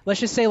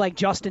 let's just say like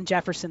Justin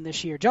Jefferson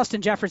this year.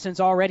 Justin Jefferson's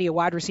already a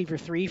wide receiver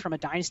 3 from a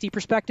dynasty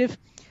perspective.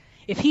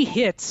 If he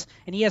hits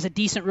and he has a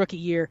decent rookie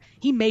year,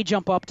 he may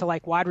jump up to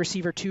like wide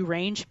receiver 2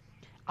 range.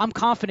 I'm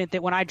confident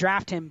that when I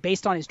draft him,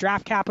 based on his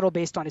draft capital,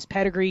 based on his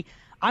pedigree,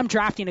 I'm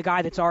drafting a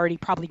guy that's already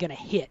probably going to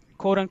hit,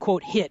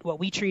 quote-unquote hit, what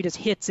we treat as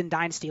hits in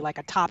Dynasty, like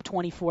a top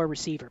 24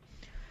 receiver.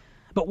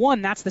 But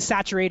one, that's the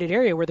saturated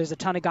area where there's a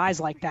ton of guys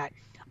like that.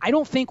 I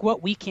don't think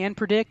what we can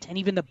predict, and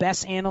even the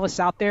best analysts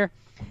out there,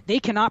 they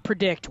cannot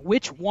predict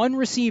which one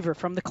receiver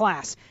from the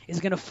class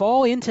is going to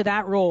fall into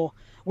that role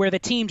where the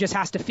team just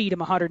has to feed him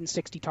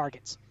 160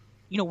 targets.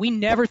 You know, we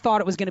never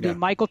thought it was going to be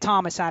Michael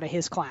Thomas out of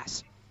his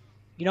class.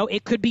 You know,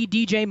 it could be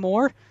DJ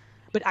Moore,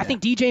 but I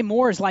think DJ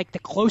Moore is like the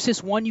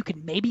closest one you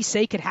could maybe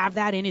say could have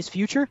that in his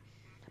future.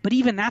 But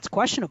even that's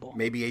questionable.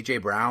 Maybe A.J.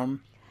 Brown?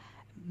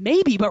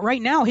 Maybe, but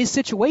right now, his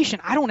situation,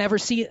 I don't ever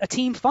see a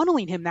team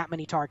funneling him that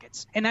many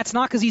targets. And that's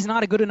not because he's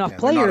not a good enough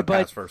player, not a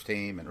but pass first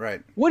team, and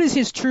right. What is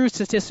his true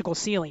statistical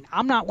ceiling?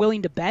 I'm not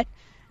willing to bet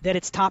that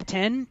it's top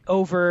 10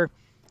 over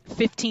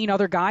 15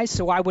 other guys,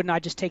 so why wouldn't I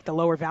just take the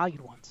lower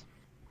valued ones?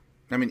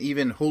 I mean,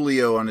 even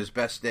Julio on his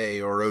best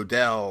day, or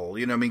Odell,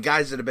 you know, I mean,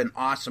 guys that have been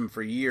awesome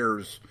for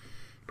years,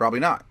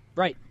 probably not.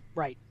 Right.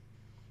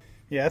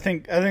 Yeah, I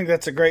think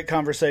that's a great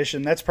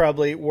conversation. That's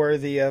probably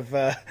worthy of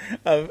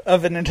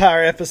an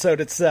entire episode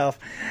itself.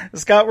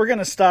 Scott, we're going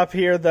to stop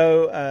here,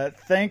 though.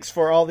 Thanks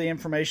for all the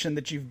information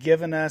that you've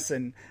given us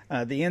and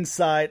the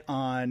insight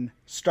on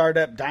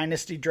startup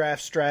dynasty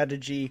draft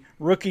strategy,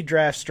 rookie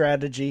draft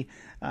strategy.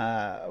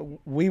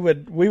 We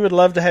would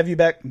love to have you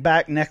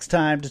back next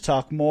time to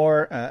talk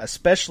more,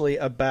 especially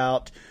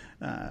about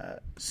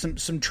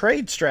some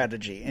trade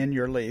strategy in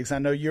your leagues. I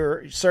know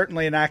you're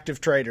certainly an active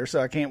trader, so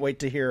I can't wait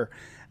to hear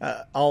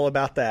all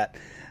about that.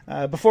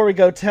 Before we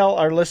go, tell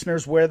our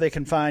listeners where they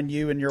can find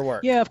you and your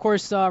work. Yeah, of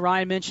course,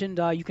 Ryan mentioned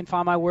you can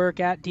find my work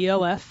at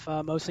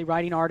DLF, mostly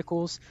writing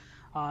articles.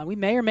 We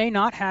may or may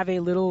not have a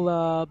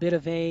little bit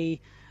of a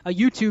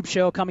YouTube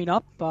show coming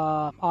up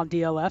on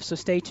DLF, so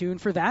stay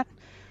tuned for that.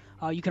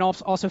 You can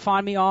also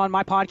find me on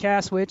my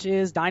podcast, which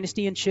is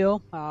Dynasty and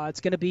Chill.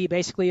 It's going to be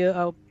basically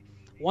a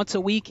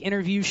once-a-week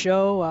interview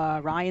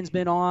show. Ryan's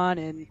been on,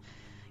 and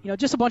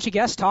just a bunch of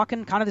guests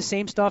talking kind of the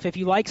same stuff. If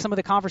you like some of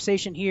the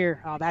conversation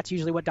here, that's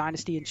usually what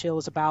Dynasty and Chill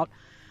is about.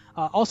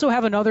 Also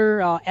have another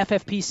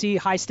FFPC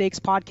high-stakes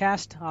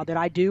podcast that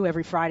I do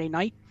every Friday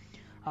night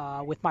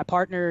with my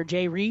partner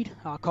Jay Reed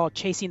called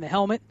Chasing the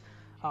Helmet.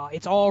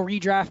 It's all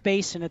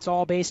redraft-based, and it's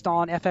all based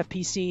on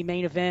FFPC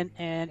main event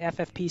and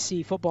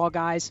FFPC football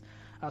guys.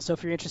 So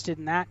if you're interested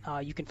in that,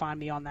 you can find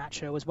me on that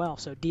show as well.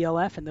 So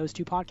DLF and those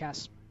two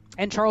podcasts.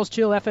 And Charles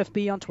Chill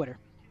FFB on Twitter.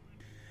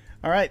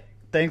 All right.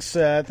 Thanks,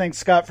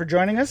 Scott, for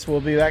joining us.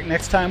 We'll be back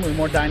next time with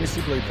more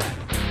Dynasty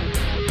Blueprint.